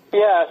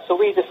 Yeah, so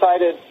we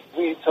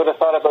sort of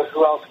thought about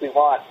who else we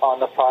want on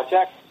the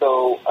project.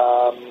 So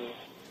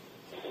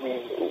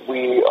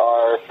we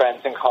are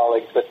friends and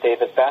colleagues with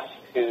David Best,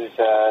 who's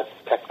a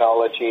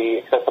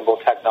accessible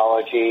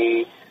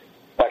technology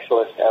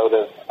specialist out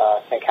of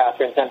St.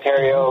 Catharines,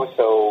 Ontario.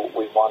 So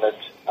we wanted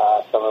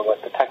someone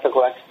with the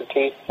technical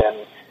expertise,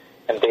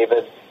 and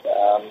David's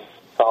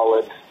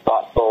solid,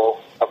 thoughtful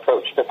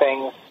approach to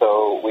things.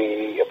 So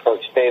we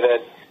approached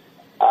David.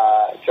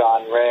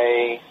 John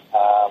Ray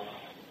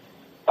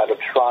out of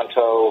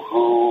Toronto,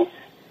 who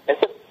is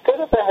a bit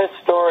of a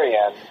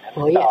historian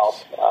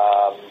himself,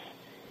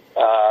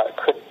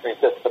 couldn't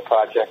resist the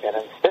project and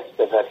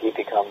insisted that he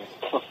become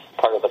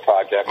part of the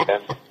project.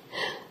 And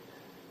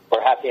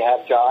we're happy to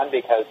have John,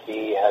 because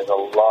he has a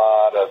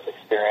lot of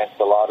experience,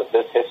 a lot of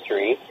this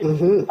history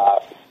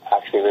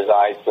actually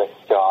resides with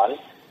John.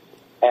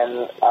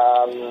 And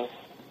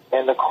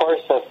in the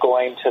course of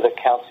going to the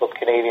Council of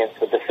Canadians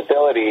with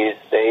Disabilities,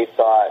 they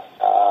thought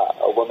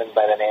a woman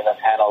by the name of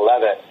Hannah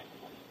Levitt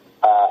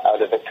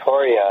out of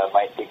Victoria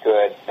might be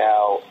good.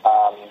 Now,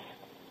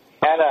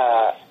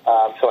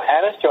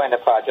 Hannah's joined the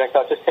project.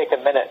 I'll just take a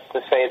minute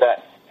to say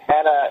that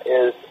Hannah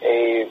is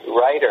a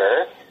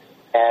writer,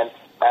 and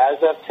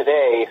as of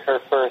today, her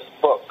first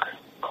book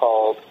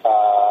called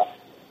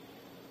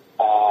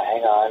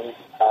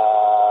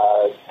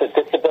The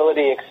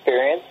Disability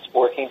Experience,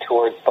 Working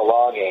Towards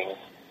Belonging,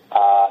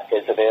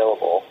 is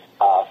available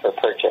for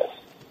purchase.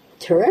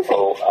 Terrific.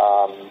 So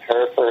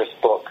her first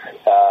book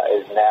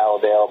is now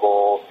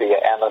available via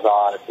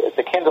Amazon. It's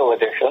a Kindle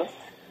edition,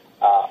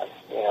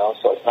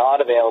 so it's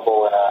not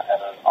available in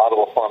an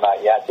Audible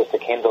format yet, just a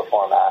Kindle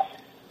format.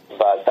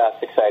 But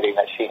that's exciting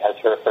that she has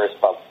her first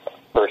book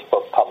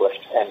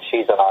published, and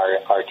she's on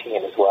our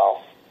team as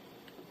well.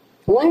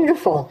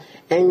 Wonderful.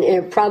 And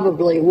it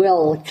probably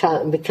will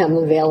become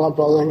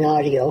available in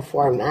audio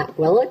format,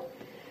 will it?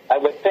 I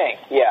would think,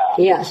 yeah.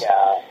 Yes.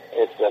 Yeah.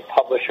 It's a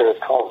publisher is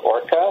called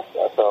Orca,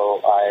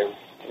 so I'm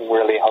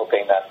really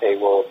hoping that they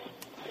will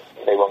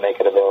make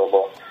it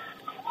available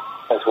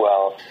as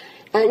well.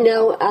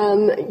 Now,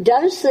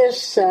 does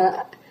this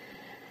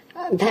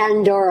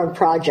Pandora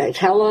project,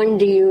 how long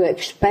do you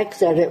expect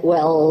that it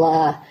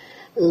will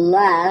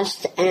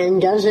last,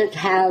 and does it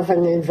have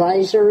an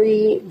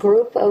advisory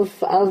group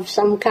of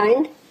some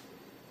kind?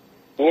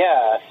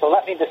 Yeah, so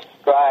let me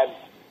describe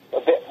a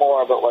bit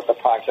more about what the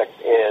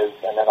project is,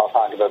 and then I'll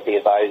talk about the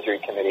advisory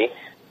committee.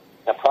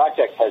 The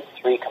project has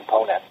three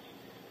components.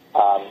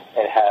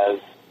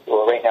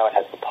 Right now it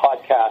has the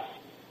podcast,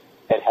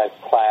 it has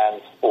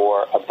plans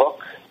for a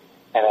book,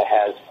 and it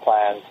has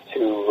plans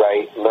to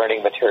write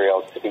learning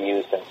materials to be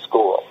used in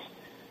schools.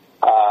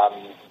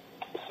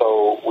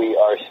 So we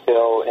are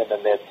still in the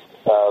midst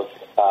of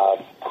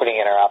putting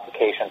in our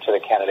application to the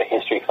Canada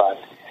History Fund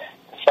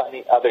to fund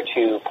the other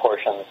two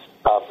portions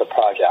of the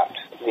project,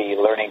 the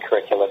learning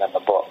curriculum and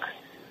the book.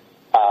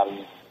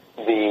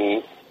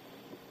 The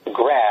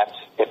grant,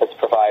 if it's that's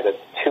provided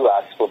to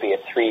us will be a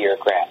 3-year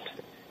grant.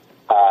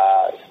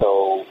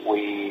 So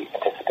we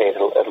anticipate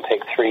it'll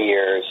take 3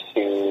 years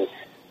to,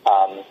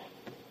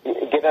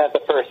 given that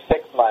the first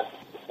 6 months,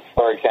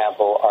 for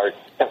example, are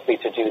simply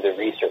to do the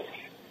research,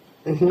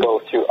 go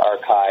through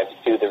archives,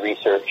 do the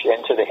research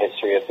into the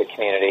history of the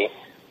community,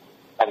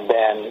 and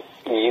then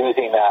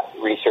using that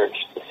research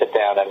to sit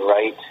down and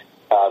write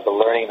the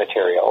learning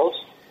materials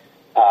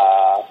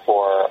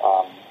for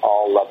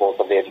all levels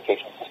of the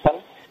education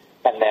system,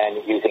 and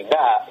then using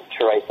that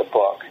to write the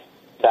book.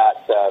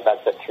 That's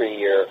a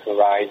 3-year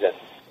horizon.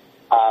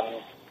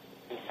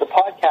 The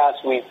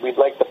podcast, we'd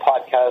like the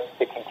podcast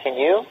to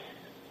continue.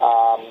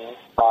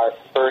 Our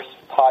first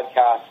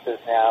podcast is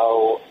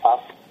now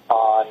up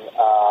on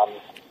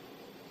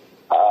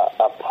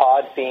a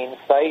Podbean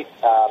site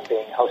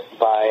being hosted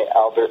by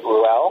Albert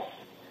Ruel.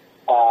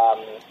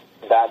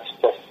 That's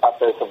just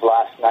up as of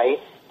last night.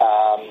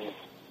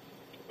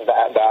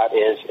 That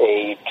is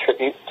a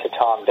tribute to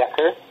Tom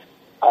Decker,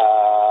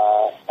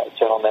 a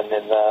gentleman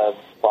in the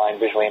blind,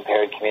 visually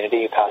impaired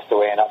community who passed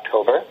away in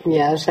October.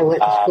 Yes, I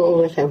went to school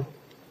with him.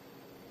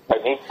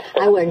 Pardon me?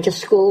 I went to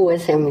school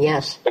with him,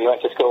 yes. So you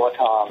went to school with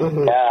Tom?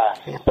 Mm-hmm.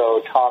 Yeah.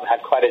 So Tom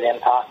had quite an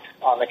impact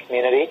on the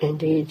community.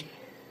 Indeed.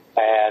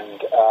 And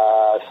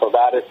so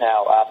that is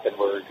now up, and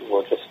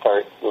we'll just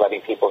start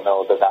letting people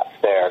know that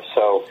that's there.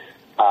 So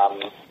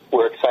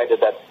we're excited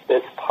that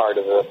this part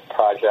of the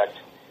project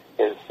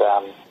is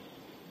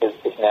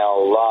now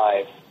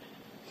live.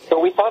 So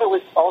we thought it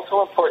was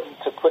also important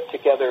to put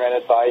together an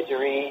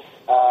advisory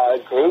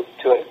group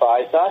to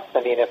advise us.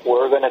 I mean, if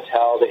we're going to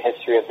tell the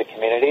history of the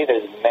community,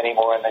 there's many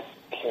more in the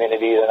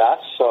community than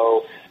us.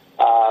 So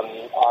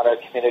on our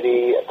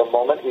community at the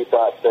moment, we've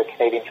got the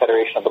Canadian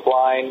Federation of the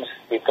Blind,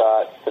 we've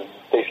got the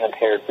Vision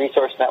Impaired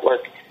Resource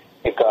Network,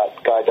 we've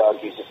got Guide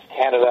Dog Users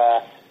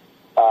Canada,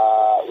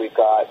 we've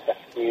got a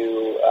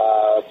few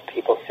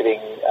people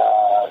sitting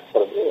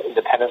sort of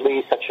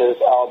independently, such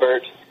as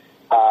Albert.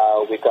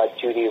 We've got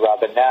Judy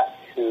Robinette,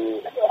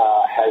 who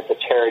has a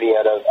charity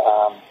out of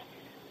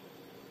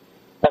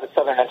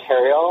Southern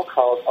Ontario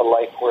called A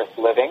Life Worth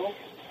Living,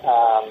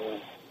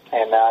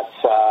 and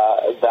that's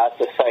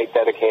a site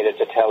dedicated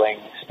to telling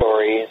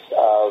stories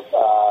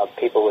of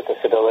people with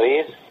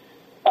disabilities.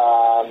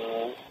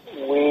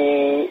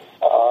 We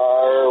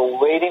are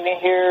waiting to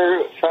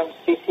hear from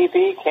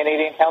CCB,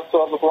 Canadian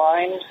Council of the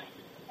Blind,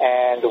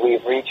 and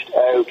we've reached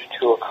out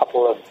to a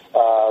couple of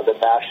the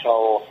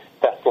national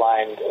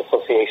deafblind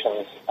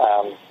associations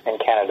in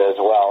Canada as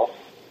well,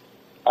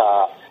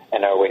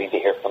 and are waiting to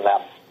hear from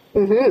them.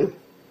 Mm-hmm.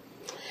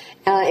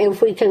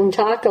 If we can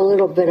talk a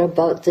little bit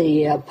about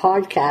the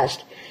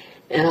podcast,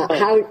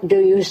 how do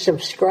you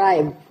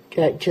subscribe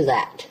to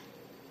that?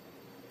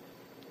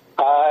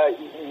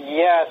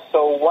 Yeah,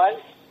 so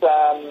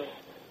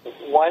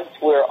once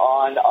we're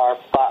on our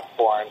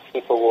platform,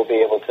 people will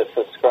be able to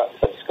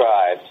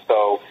subscribe.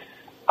 So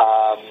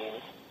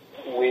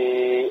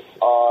we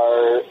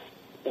are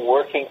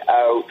working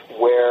out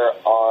where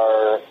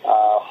our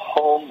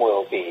home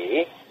will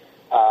be.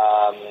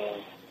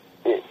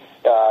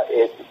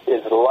 It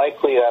is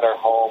likely that our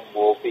home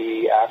will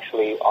be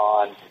actually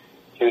on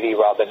Judy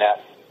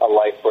Robinette's A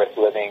Life Worth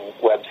Living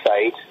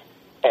website,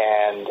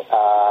 and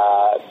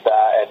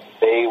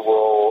they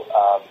will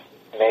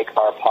make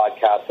our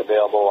podcast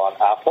available on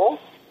Apple.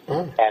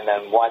 And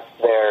then once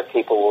there,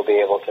 people will be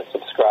able to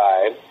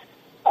subscribe.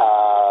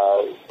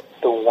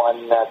 The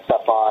one that's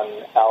up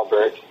on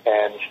Albert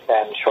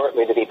and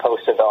shortly to be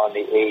posted on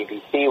the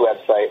ABC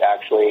website,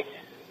 actually,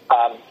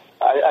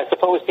 I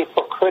suppose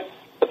people could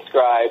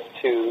subscribe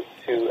to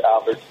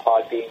Albert's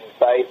Podbean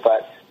site,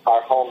 but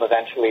our home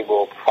eventually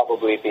will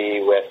probably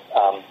be with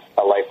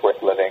A Life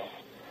Worth Living.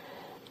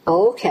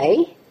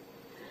 Okay.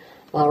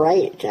 All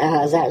right.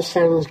 That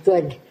sounds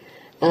good.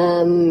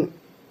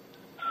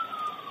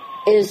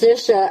 Is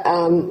this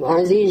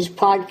are these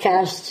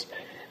podcasts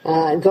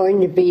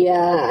going to be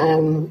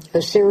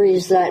a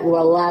series that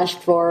will last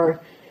for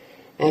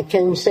a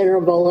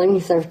considerable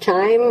length of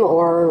time,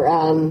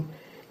 or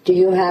do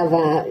you have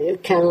a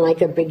kind of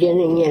like a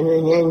beginning and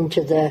an end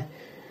to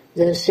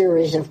the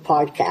series of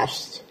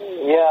podcasts?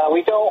 Yeah,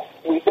 we don't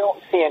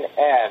see an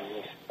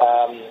end,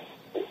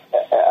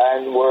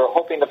 and we're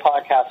hoping the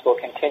podcast will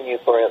continue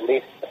for at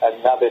least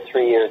another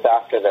 3 years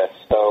after this.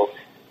 So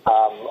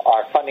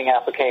our funding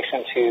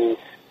application to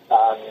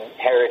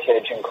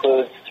Heritage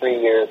includes 3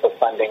 years of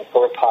funding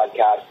for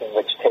podcasting,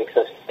 which takes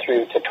us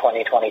through to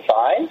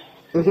 2025.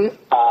 Mm-hmm.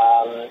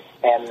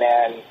 And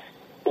then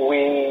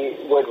we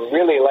would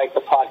really like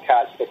the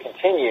podcast to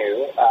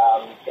continue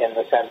in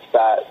the sense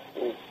that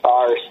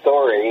our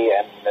story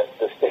and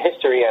the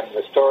history and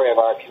the story of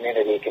our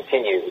community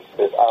continues.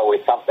 There's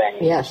always something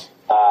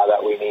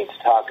that we need to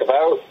talk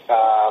about.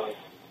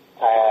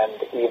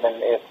 And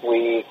even if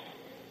we,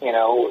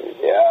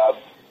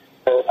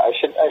 I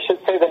should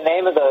say the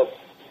name of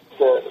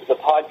the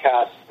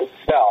podcast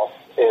itself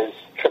is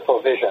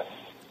Triple Vision,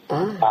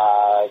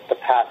 the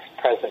past,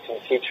 present,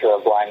 and future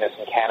of blindness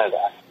in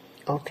Canada.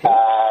 Okay.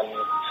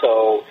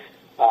 So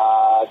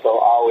there'll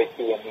always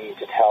be a need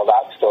to tell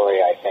that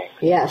story, I think.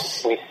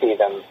 Yes. We see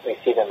them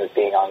as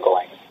being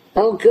ongoing.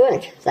 Oh,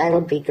 good.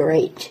 That'll be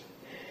great.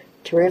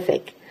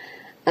 Terrific.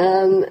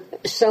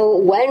 So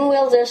when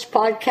will this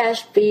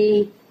podcast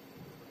be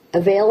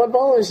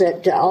available? Is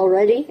it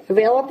already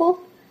available?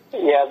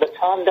 Yeah, the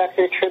Tom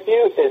Decker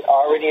tribute is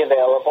already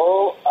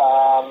available.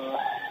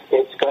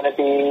 It's going to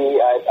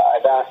be,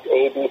 I've asked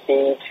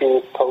ABC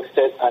to post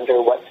it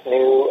under What's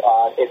New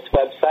on its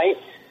website.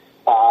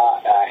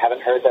 I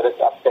haven't heard that it's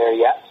up there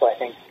yet, so I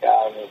think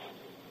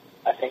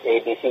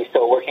ABC is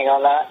still working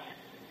on that.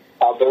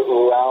 Albert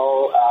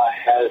Ruel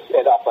has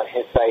it up on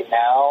his site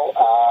now.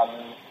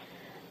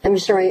 I'm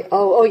sorry.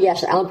 Oh,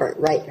 yes, Albert.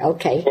 Right.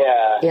 Okay.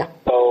 Yeah.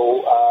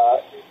 So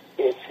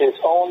it's his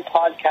own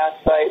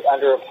podcast site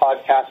under a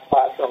podcast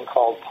platform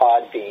called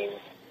Podbean.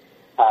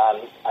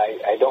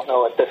 I don't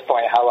know at this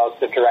point how else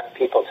to direct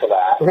people to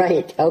that.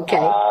 Right.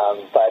 Okay.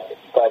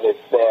 But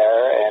it's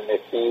there, and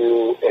if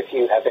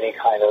you have any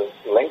kind of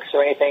links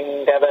or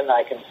anything, Devin,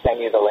 I can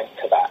send you the link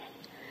to that.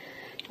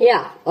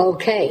 Yeah.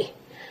 Okay.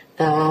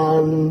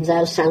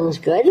 That sounds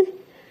good.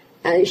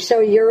 So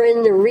you're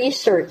in the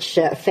research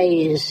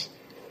phase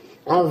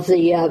of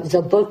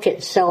the book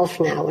itself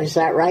now, is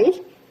that right?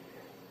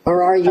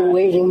 Or are you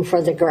waiting for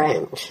the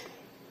grant?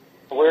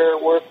 We're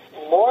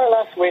more or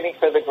less waiting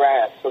for the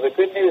grant. So the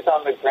good news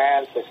on the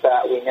grant is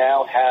that we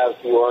now have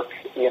York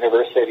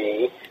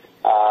University,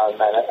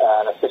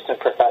 an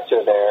assistant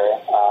professor there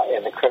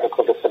in the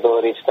Critical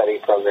Disability Study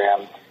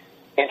program,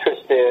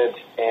 interested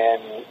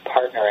in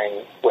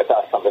partnering with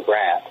us on the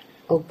grant.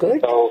 Oh,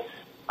 good. So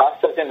us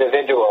as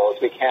individuals,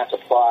 we can't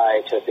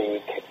apply to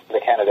the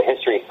Canada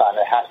History Fund.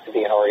 It has to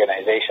be an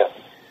organization.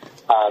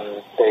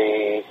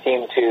 They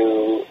seem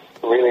to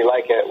really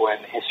like it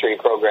when history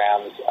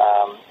programs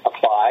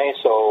apply,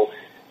 so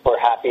we're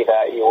happy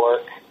that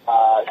York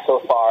so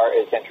far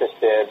is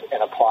interested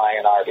in applying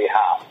on our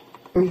behalf.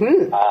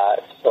 Mm-hmm.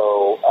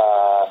 So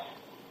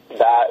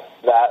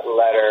that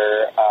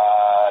letter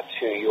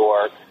to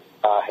York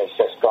has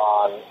just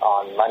gone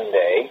on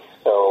Monday.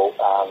 So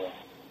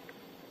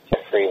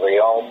Jeffrey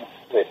Riome,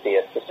 who is the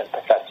assistant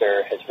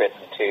professor, has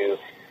written to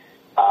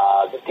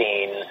the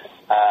dean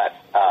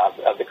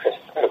of the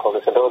Critical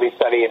Disability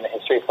Study in the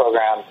history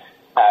program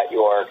at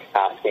York,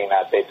 asking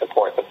that they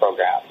support the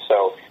program.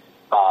 So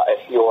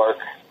if York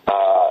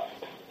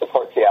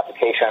supports the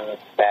application,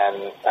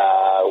 then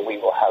we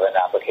will have an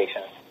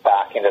application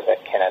back into the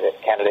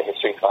Canada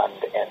History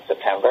Fund in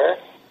September.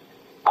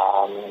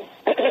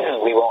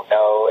 We won't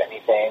know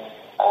anything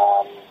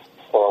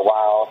for a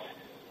while.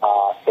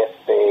 If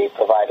they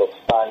provide us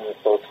funds,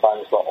 those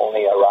funds will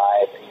only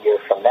arrive a year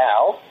from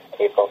now,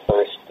 April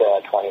 1st,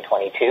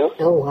 2022.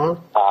 Oh, wow.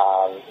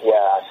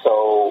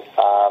 So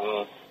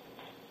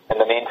in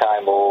the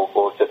meantime,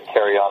 we'll just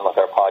carry on with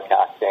our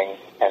podcasting,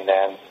 and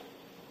then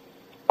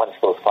once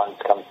those funds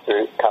come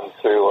through,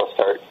 we'll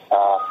start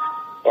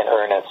in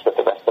earnest with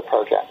the rest of the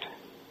project.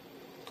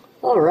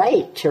 All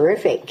right.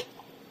 Terrific.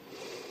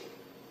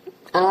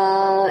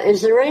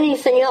 Is there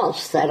anything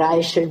else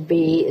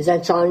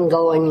that's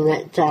ongoing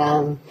that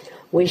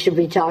we should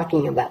be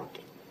talking about?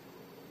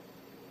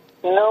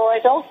 No, I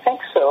don't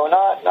think so.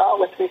 Not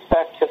with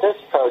respect to this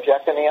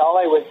project. I mean, all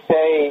I would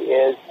say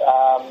is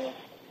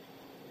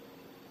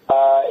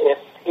if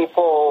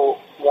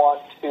people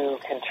want to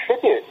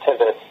contribute to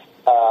this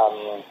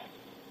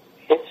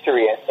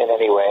history in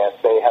any way,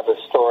 if they have a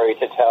story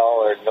to tell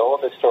or know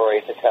of a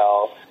story to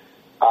tell,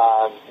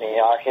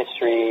 our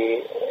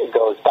history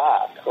goes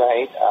back,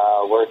 right?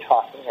 We're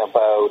talking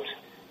about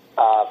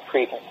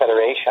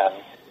pre-Confederation.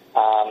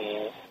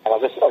 And I'll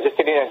just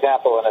give you an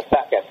example in a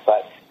second,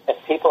 but if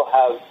people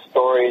have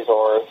stories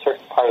or a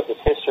certain part of this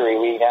history,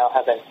 we now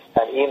have an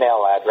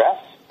email address,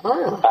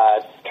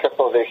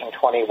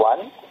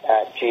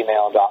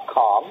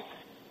 triplevision21@gmail.com.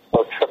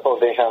 So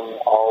triplevision,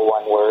 all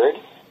one word,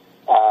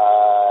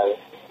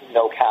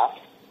 no caps.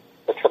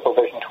 So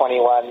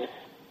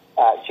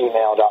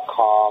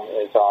triplevision21@gmail.com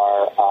is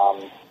our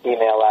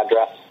email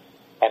address.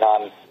 And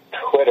on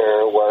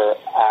Twitter, we're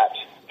at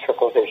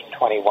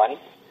triplevision21.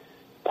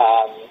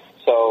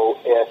 So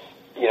if,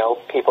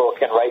 people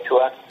can write to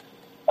us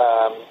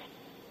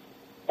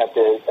at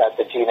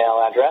the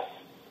Gmail address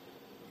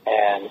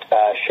and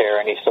share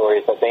any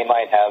stories that they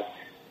might have.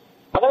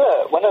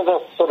 One of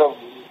the sort of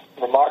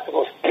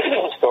remarkable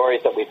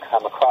stories that we've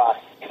come across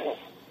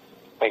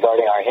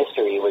regarding our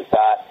history was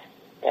that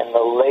in the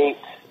late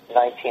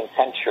 19th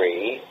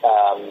century,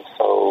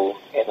 so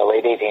in the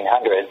late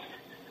 1800s,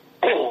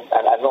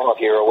 and I don't know if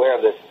you're aware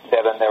of this,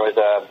 Devin, there was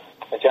a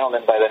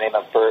gentleman by the name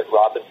of Bert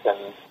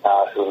Robinson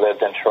who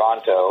lived in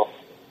Toronto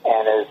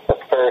and is the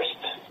first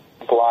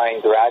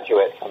blind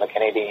graduate from a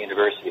Canadian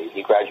university.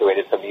 He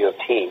graduated from U of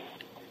T.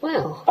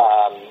 Wow.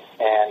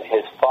 And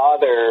his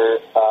father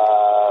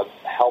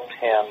helped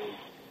him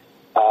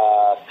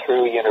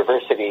through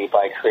university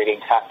by creating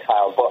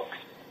tactile books.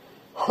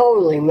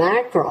 Holy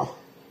mackerel.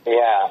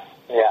 Yeah.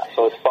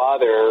 So his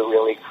father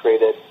really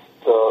created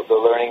the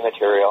learning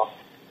material.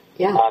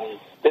 Yeah.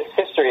 This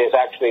history is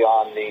actually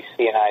on the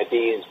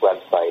CNIB's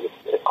website.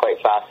 It's quite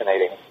fascinating.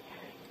 fascinating.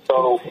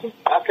 So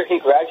after he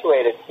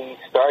graduated, he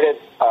started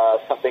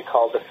something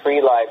called the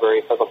Free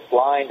Library for the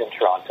Blind in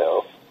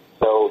Toronto.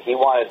 So he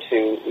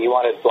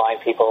wanted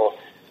blind people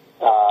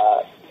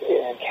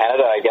in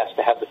Canada, I guess,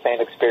 to have the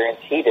same experience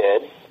he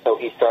did. So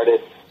he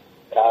started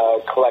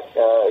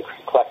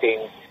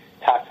collecting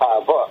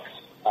tactile books,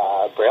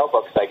 Braille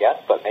books, I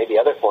guess, but maybe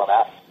other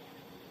formats.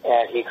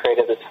 And he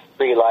created this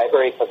Free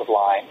Library for the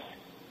Blind.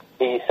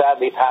 He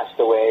sadly passed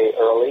away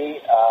early.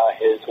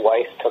 His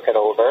wife took it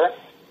over.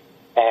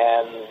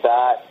 And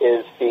that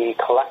is the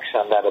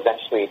collection that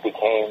eventually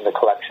became the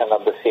collection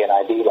of the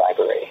CNIB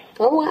library.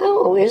 Oh,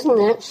 wow. Isn't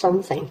that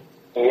something?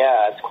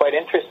 Yeah, it's quite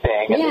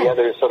interesting. And the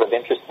other sort of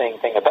interesting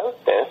thing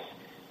about this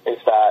is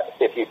that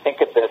if you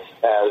think of this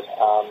as,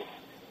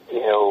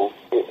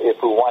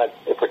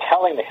 if we're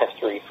telling the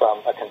history from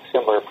a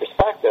consumer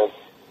perspective,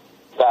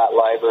 that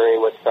library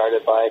was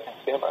started by a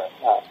consumer.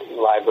 The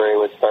library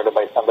was started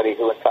by somebody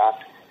who, in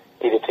fact,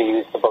 needed to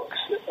use the books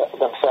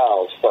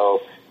themselves.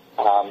 So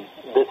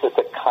this is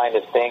the kind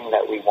of thing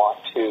that we want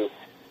to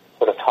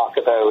sort of talk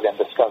about and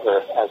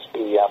discover as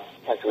we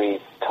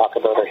talk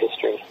about our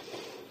history.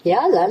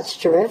 Yeah, that's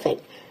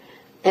terrific.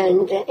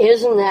 And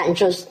isn't that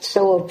just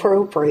so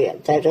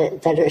appropriate that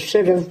it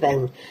should have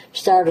been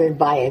started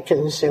by a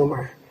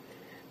consumer?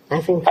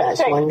 I think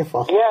that's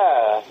wonderful.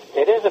 Yeah,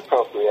 it is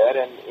appropriate.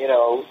 And,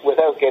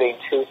 without getting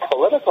too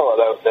political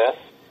about this,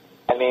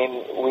 I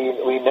mean,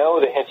 we know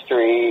the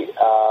history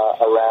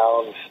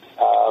around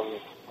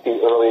the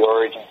early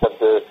origins of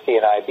the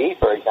CNIB,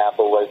 for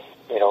example, was,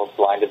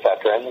 blinded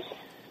veterans,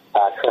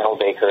 Colonel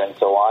Baker and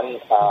so on,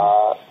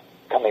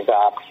 coming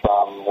back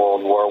from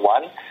World War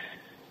I,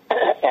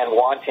 and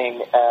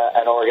wanting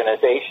an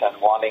organization,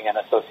 wanting an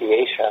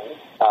association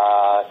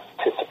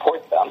to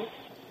support them.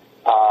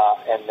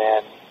 And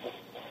then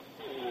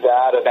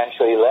that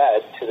eventually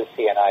led to the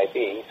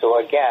CNIB. So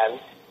again,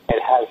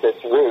 it has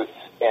its roots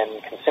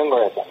in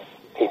consumerism,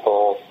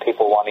 people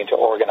wanting to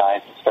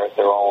organize and start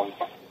their own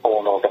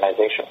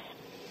organization.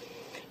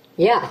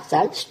 Yeah,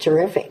 that's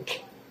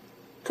terrific.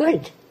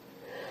 Good.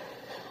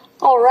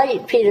 All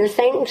right, Peter,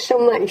 thanks so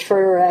much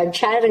for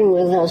chatting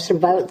with us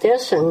about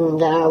this,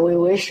 and we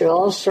wish you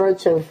all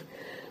sorts of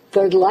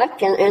good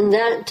luck. And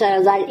that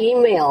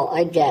email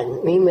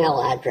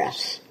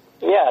address.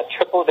 Yeah,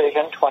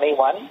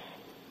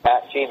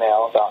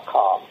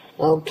 triplevision21@gmail.com.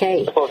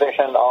 Okay.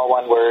 Triplevision, all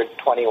one word,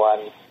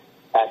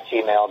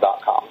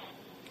 21@gmail.com.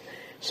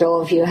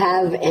 So if you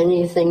have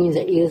anything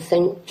that you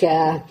think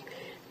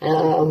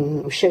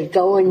should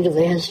go into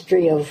the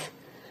history of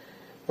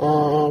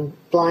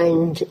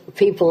blind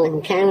people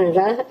in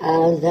Canada,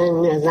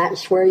 then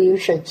that's where you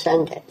should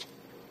send it.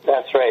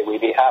 That's right.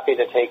 We'd be happy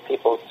to take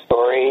people's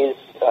stories.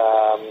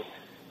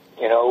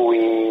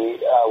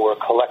 We're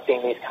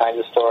collecting these kinds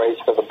of stories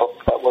for the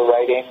book that we're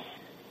writing.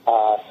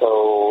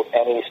 So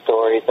any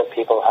stories that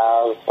people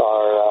have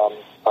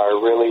are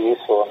really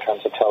useful in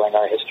terms of telling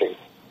our history.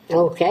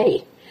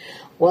 Okay.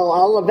 Well,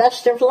 all the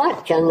best of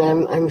luck, and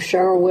I'm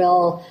sure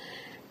we'll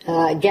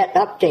get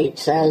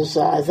updates as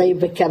they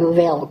become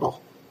available.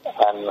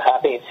 I'm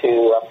happy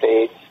to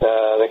update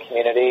the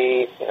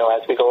community,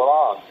 as we go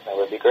along. That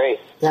would be great.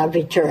 That'd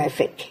be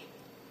terrific.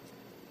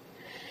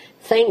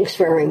 Thanks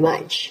very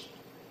much.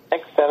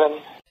 Thanks,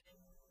 Devin.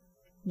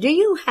 Do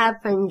you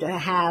happen to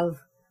have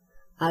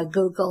a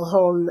Google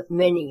Home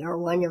Mini or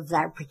one of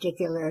that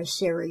particular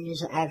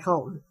series at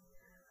home?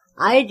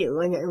 I do,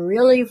 and I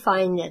really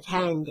find it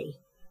handy.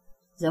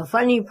 The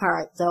funny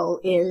part, though,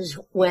 is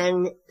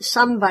when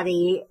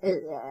somebody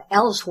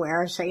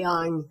elsewhere, say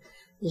on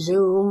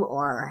Zoom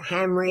or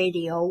ham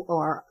radio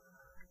or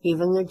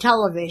even the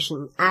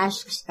television,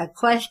 asks a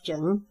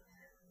question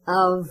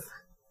of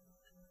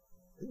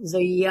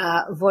the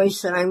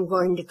voice that I'm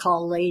going to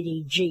call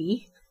Lady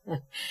G.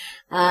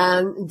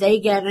 They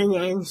get an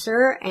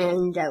answer,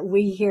 and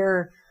we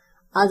hear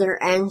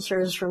other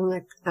answers from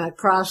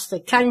across the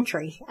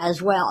country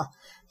as well.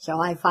 So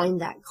I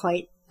find that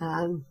quite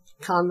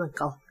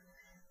comical.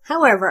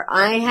 However,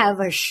 I have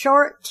a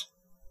short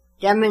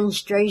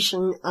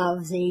demonstration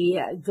of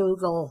the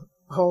Google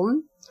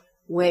Home,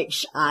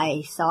 which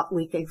I thought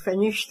we could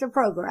finish the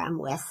program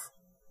with.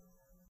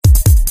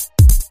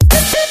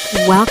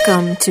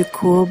 Welcome to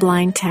Cool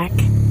Blind Tech.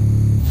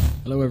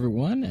 Hello,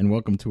 everyone, and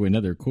welcome to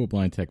another Cool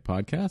Blind Tech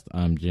podcast.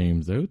 I'm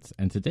James Oates,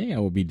 and today I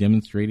will be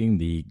demonstrating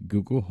the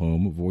Google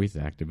Home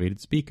voice-activated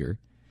speaker.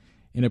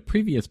 In a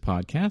previous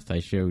podcast, I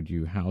showed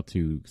you how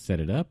to set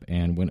it up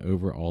and went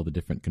over all the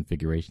different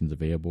configurations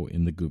available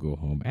in the Google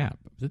Home app.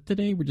 But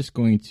today, we're just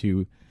going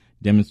to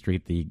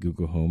demonstrate the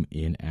Google Home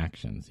in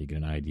action so you get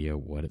an idea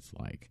of what it's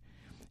like.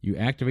 You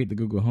activate the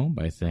Google Home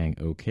by saying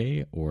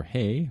OK or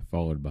Hey,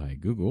 followed by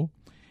Google,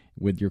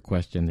 with your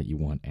question that you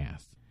want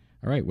asked.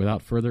 All right,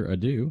 without further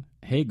ado,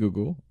 hey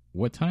Google,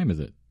 what time is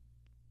it?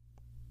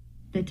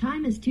 The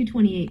time is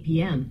 2:28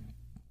 p.m.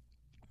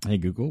 Hey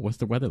Google, what's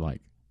the weather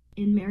like?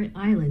 In Merritt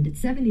Island,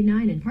 it's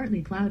 79 and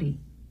partly cloudy.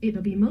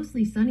 It'll be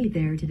mostly sunny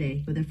there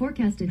today, with a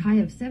forecasted high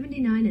of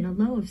 79 and a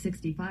low of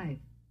 65.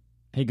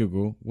 Hey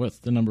Google, what's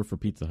the number for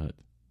Pizza Hut?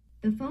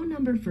 The phone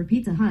number for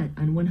Pizza Hut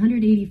on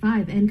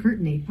 185 N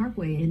Curtin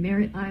Parkway in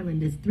Merritt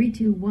Island is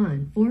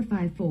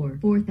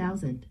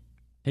 321-454-4000.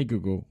 Hey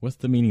Google, what's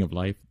the meaning of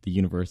life, the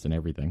universe, and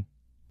everything?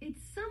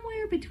 It's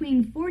somewhere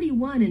between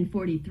 41 and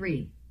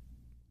 43.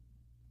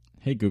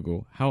 Hey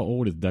Google, how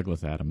old is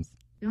Douglas Adams?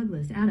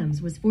 Douglas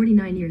Adams was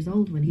 49 years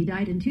old when he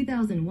died in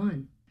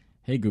 2001.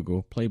 Hey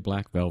Google, play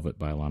Black Velvet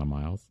by Alana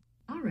Miles.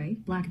 All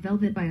right, Black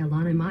Velvet by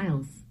Alana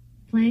Miles.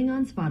 Playing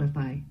on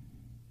Spotify.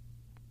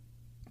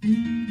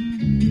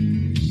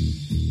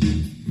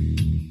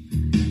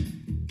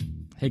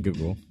 Hey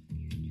Google,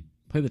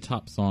 play the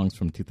top songs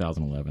from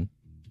 2011.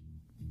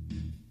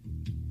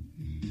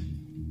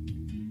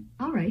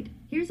 All right,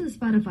 here's a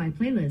Spotify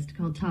playlist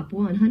called Top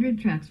 100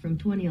 Tracks from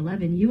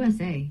 2011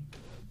 USA.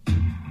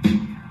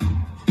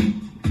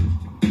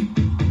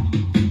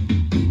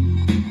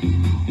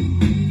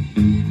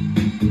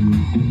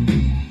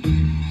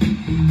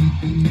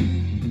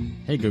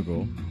 Hey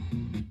Google,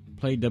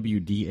 play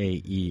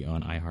WDAE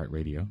on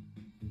iHeartRadio.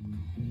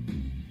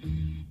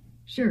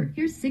 Sure,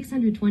 here's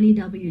 620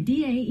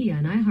 WDAE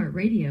on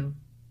iHeartRadio.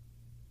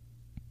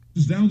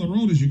 Down the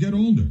road as you get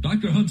older.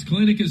 Dr. Hunt's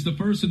Clinic is the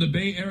first in the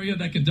Bay Area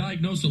that can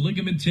diagnose a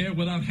ligament tear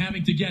without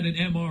having to get an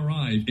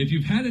MRI. If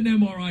you've had an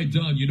MRI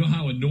done, you know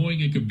how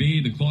annoying it could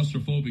be, the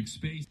claustrophobic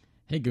space.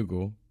 Hey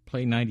Google,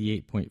 play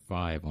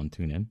 98.5 on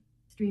TuneIn.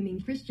 Streaming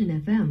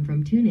Christian FM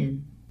from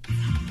TuneIn.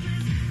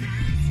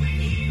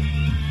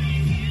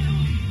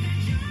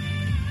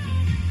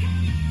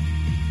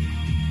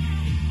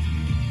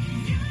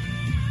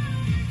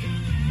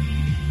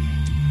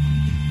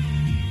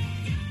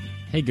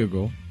 Hey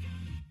Google,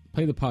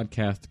 play the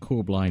podcast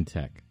Cool Blind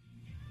Tech.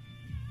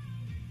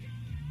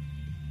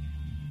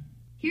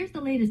 Here's the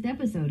latest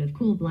episode of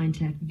Cool Blind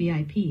Tech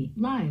VIP,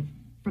 live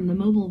from the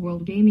Mobile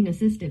World Gaming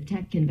Assistive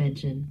Tech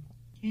Convention.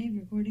 Okay,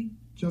 recording.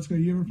 Jessica,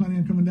 you ever planning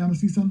on coming down to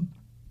see sun?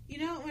 You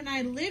know, when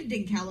I lived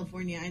in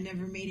California, I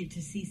never made it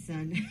to see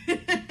sun.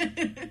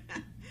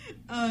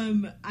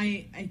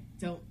 I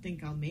don't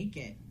think I'll make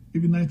it.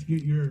 It'd be nice to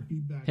get your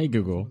feedback. Hey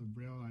Google,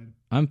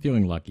 I'm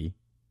feeling lucky.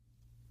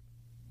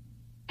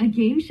 A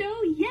game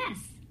show? Yes!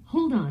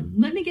 Hold on,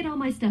 let me get all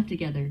my stuff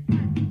together.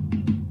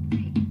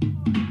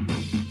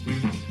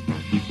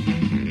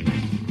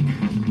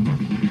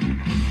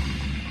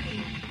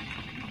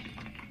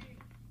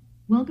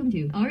 Welcome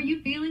to Are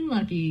You Feeling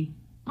Lucky?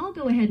 I'll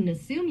go ahead and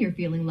assume you're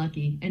feeling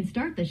lucky and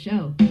start the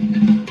show.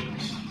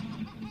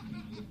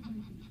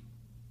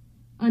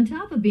 On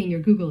top of being your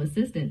Google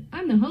Assistant,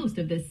 I'm the host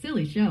of this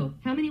silly show.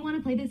 How many want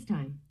to play this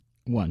time?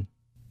 1.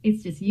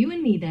 It's just you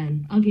and me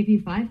then. I'll give you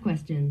 5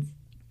 questions.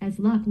 As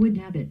luck would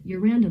have it, your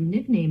random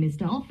nickname is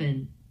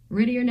Dolphin.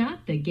 Ready or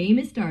not, the game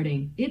is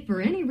starting. If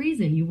for any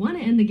reason you want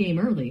to end the game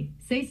early,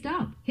 say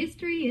stop.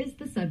 History is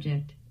the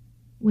subject.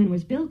 When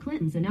was Bill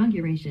Clinton's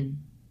inauguration?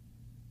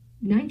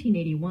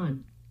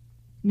 1981,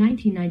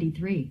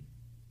 1993,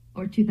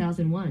 or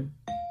 2001?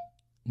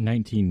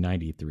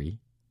 1993.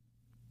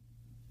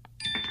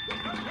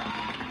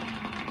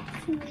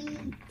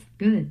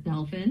 Good,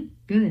 Dolphin.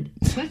 Good.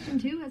 Question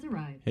 2 has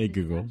arrived. Hey The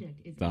Google,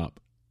 subject is- stop.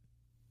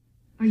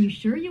 Are you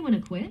sure you want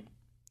to quit?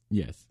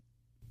 Yes.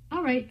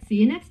 All right, see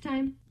you next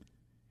time.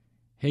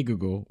 Hey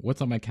Google, what's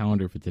on my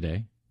calendar for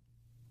today?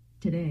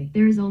 Today,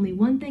 there is only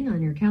one thing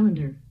on your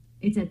calendar.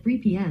 It's at 3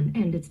 p.m.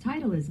 and its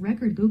title is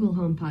Record Google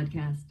Home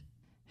Podcast.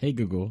 Hey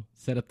Google,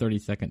 set a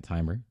 30-second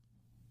timer.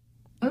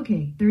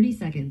 Okay, 30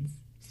 seconds.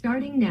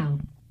 Starting now.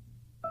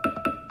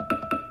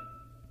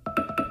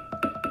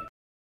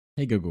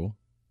 Hey Google,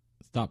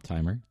 stop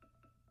timer.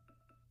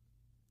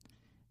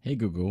 Hey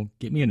Google,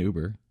 get me an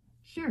Uber.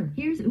 Sure,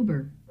 here's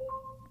Uber.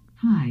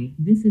 Hi,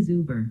 this is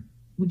Uber.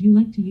 Would you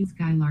like to use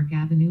Skylark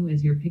Avenue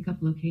as your pickup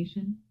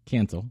location?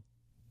 Cancel.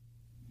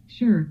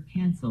 Sure,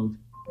 canceled.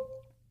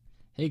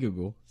 Hey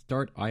Google,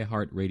 start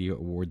iHeartRadio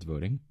Awards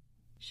voting.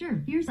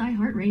 Sure, here's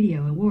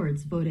iHeartRadio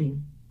Awards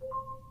voting.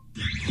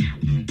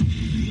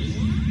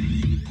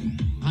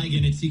 Hi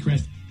again, it's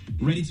Seacrest.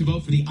 Ready to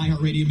vote for the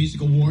iHeartRadio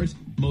Music Awards?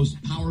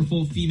 Most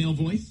powerful female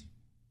voice?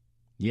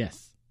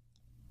 Yes.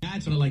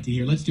 That's what I like to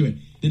hear. Let's do it.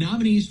 The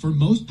nominees for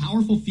most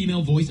powerful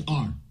female voice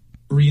are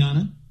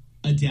Rihanna,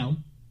 Adele,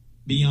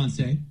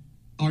 Beyonce,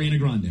 Ariana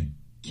Grande,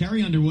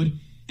 Carrie Underwood,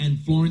 and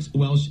Florence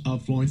Welch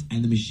of Florence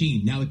and the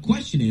Machine. Now the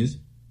question is,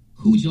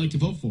 who would you like to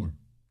vote for?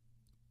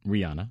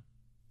 Rihanna.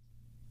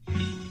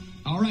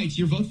 All right,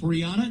 your vote for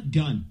Rihanna,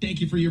 done.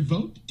 Thank you for your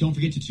vote. Don't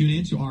forget to tune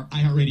in to our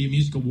iHeartRadio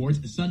Music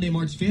Awards Sunday,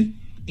 March 5th,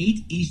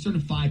 8 Eastern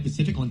and 5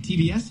 Pacific on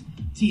TBS,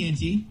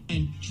 TNT,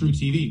 and True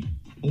TV,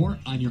 or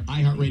on your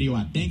iHeartRadio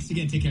app. Thanks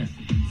again. Take care.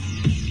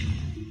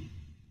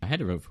 I had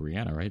to vote for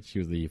Rihanna, right? She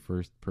was the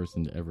first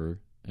person to ever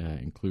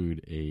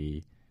include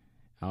a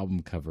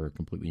album cover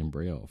completely in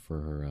Braille for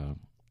her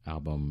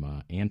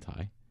album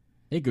Anti.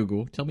 Hey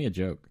Google, tell me a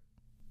joke.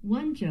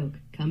 One joke.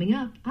 Coming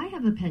up, I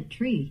have a pet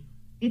tree.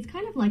 It's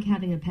kind of like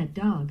having a pet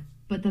dog,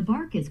 but the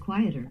bark is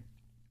quieter.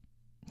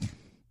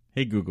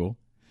 Hey Google,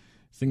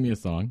 sing me a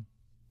song.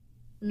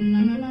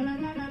 La la la la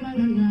la la la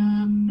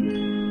la.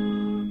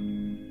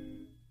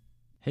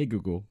 Hey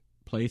Google,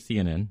 play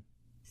CNN.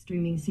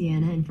 streaming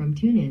CNN from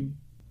TuneIn.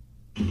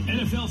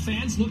 NFL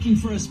fans looking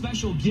for a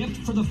special gift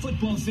for the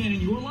football fan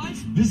in your life?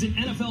 Visit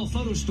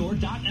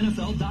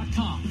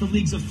NFLphotostore.nfl.com, the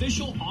league's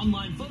official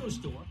online photo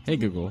store. Hey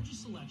Google,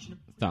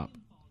 stop.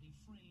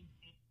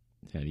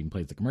 That even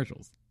plays the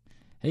commercials.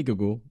 Hey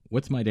Google,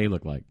 what's my day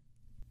look like?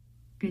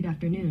 Good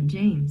afternoon,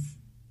 James.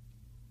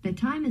 The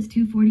time is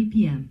 2:40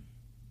 p.m.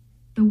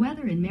 The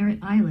weather in Merritt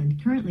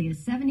Island currently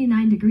is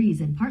 79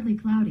 degrees and partly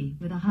cloudy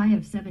with a high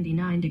of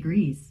 79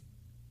 degrees.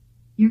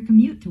 Your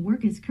commute to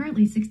work is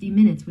currently 60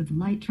 minutes with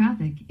light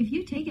traffic if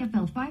you take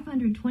FL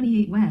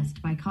 528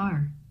 West by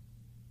car.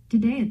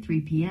 Today at 3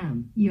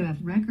 p.m., you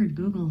have Record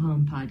Google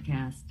Home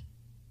Podcast.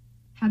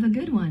 Have a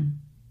good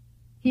one.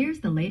 Here's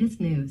the latest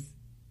news.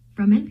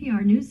 From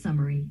NPR News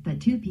Summary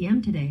at 2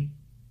 p.m. today.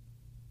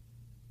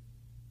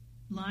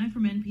 Live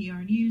from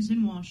NPR News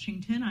in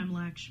Washington, I'm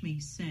Lakshmi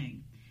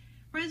Singh.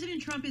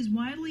 President Trump is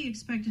widely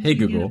expected Hey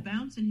to Google, get a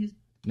bounce in his...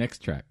 next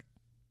track.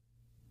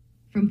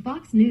 From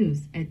Fox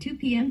News at 2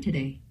 p.m.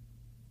 today.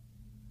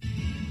 Fox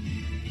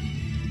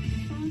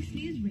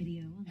News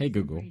Radio. Hey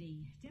Google,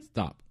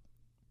 stop.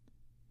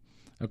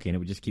 Okay, now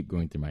we just keep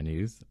going through my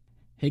news.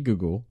 Hey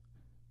Google,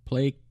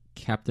 play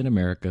Captain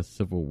America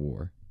Civil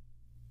War.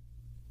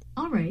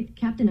 All right,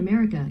 Captain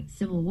America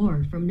Civil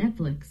War from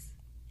Netflix.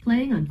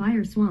 Playing on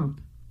Fire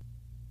Swamp.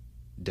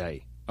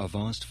 Day. A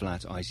vast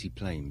flat icy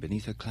plain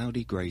beneath a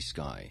cloudy grey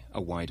sky.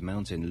 A wide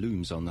mountain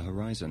looms on the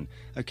horizon.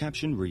 A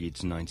caption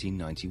reads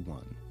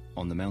 1991.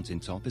 On the mountain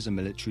top is a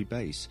military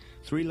base.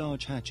 3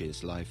 large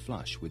hatches lie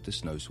flush with the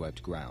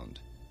snow-swept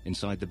ground.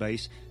 Inside the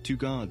base, 2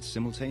 guards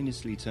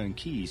simultaneously turn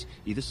keys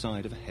either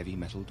side of a heavy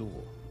metal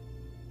door.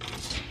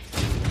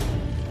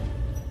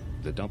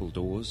 The double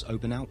doors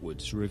open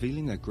outwards,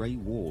 revealing a grey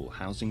wall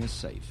housing a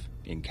safe.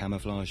 In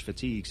camouflage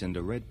fatigues and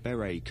a red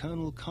beret,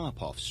 Colonel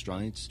Karpov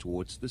strides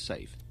towards the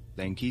safe,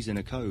 then keys in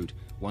a code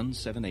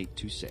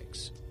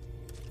 17826.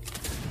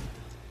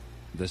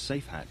 The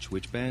safe hatch,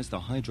 which bears the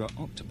Hydra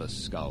octopus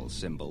skull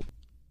symbol.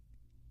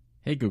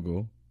 Hey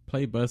Google,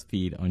 play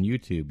BuzzFeed on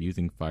YouTube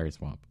using Fire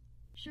Swamp.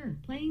 Sure,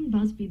 playing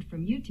BuzzFeed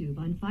from YouTube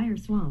on Fire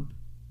Swamp.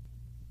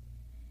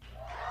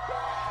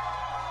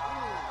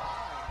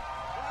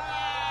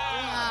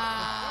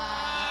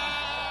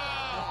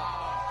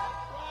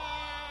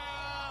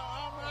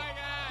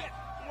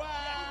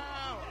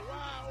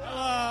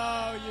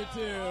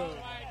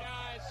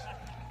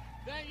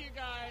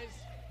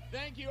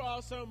 Thank you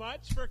all so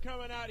much for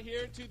coming out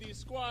here to the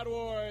Squad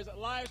Wars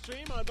live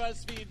stream on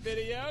BuzzFeed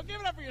Video. Give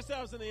it up for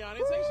yourselves in the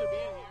audience. Thanks for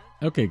being here.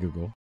 Okay,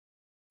 Google,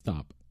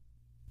 stop.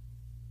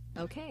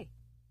 Okay.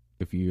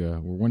 If you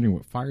were wondering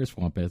what Fire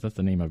Swamp is, that's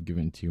the name I've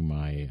given to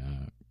my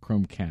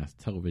Chromecast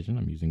television.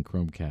 I'm using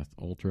Chromecast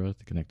Ultra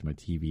to connect my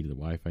TV to the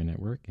Wi-Fi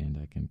network, and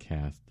I can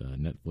cast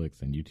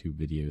Netflix and YouTube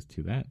videos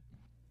to that.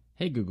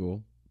 Hey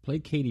Google, play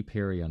Katy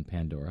Perry on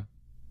Pandora.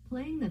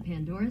 Playing the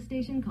Pandora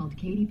station called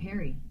Katy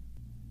Perry.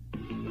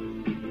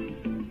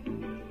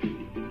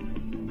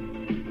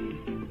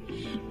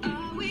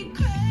 Are we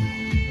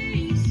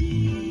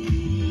crazy?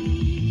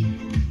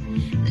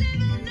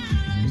 Living our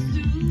lives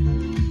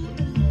through.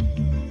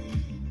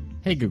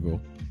 Hey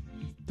Google,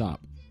 stop.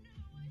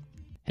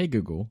 Hey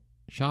Google,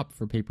 shop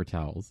for paper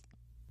towels.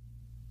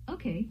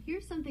 Okay,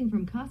 here's something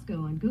from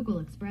Costco on Google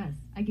Express.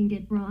 I can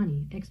get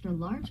Brawny extra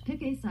large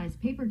pique-size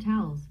paper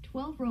towels,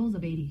 12 rolls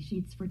of 80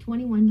 sheets for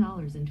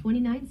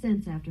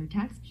 $21.29 after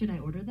tax. Should I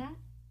order that?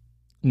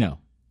 No.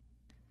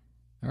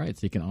 All right,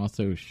 so you can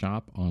also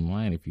shop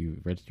online if you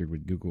registered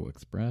with Google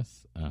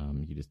Express.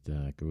 You just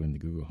go in the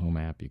Google Home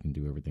app. You can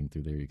do everything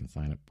through there. You can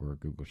sign up for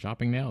Google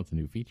Shopping now. It's a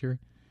new feature.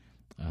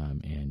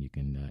 And you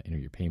can enter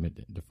your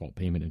default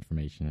payment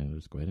information, and it'll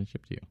just go ahead and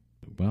ship to you.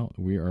 Well,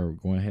 we are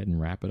going ahead and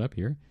wrap it up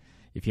here.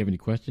 If you have any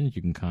questions,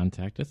 you can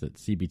contact us at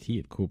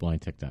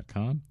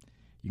cbt@coolblindtech.com.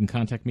 You can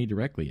contact me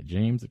directly at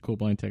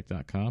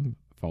james@coolblindtech.com.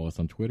 Follow us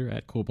on Twitter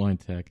at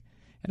coolblindtech.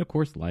 And, of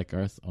course, like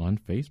us on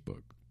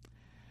Facebook.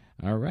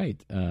 All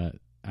right. I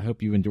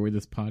hope you enjoyed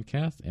this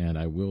podcast, and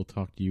I will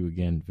talk to you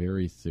again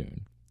very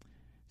soon.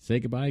 Say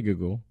goodbye,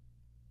 Google.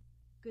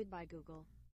 Goodbye, Google.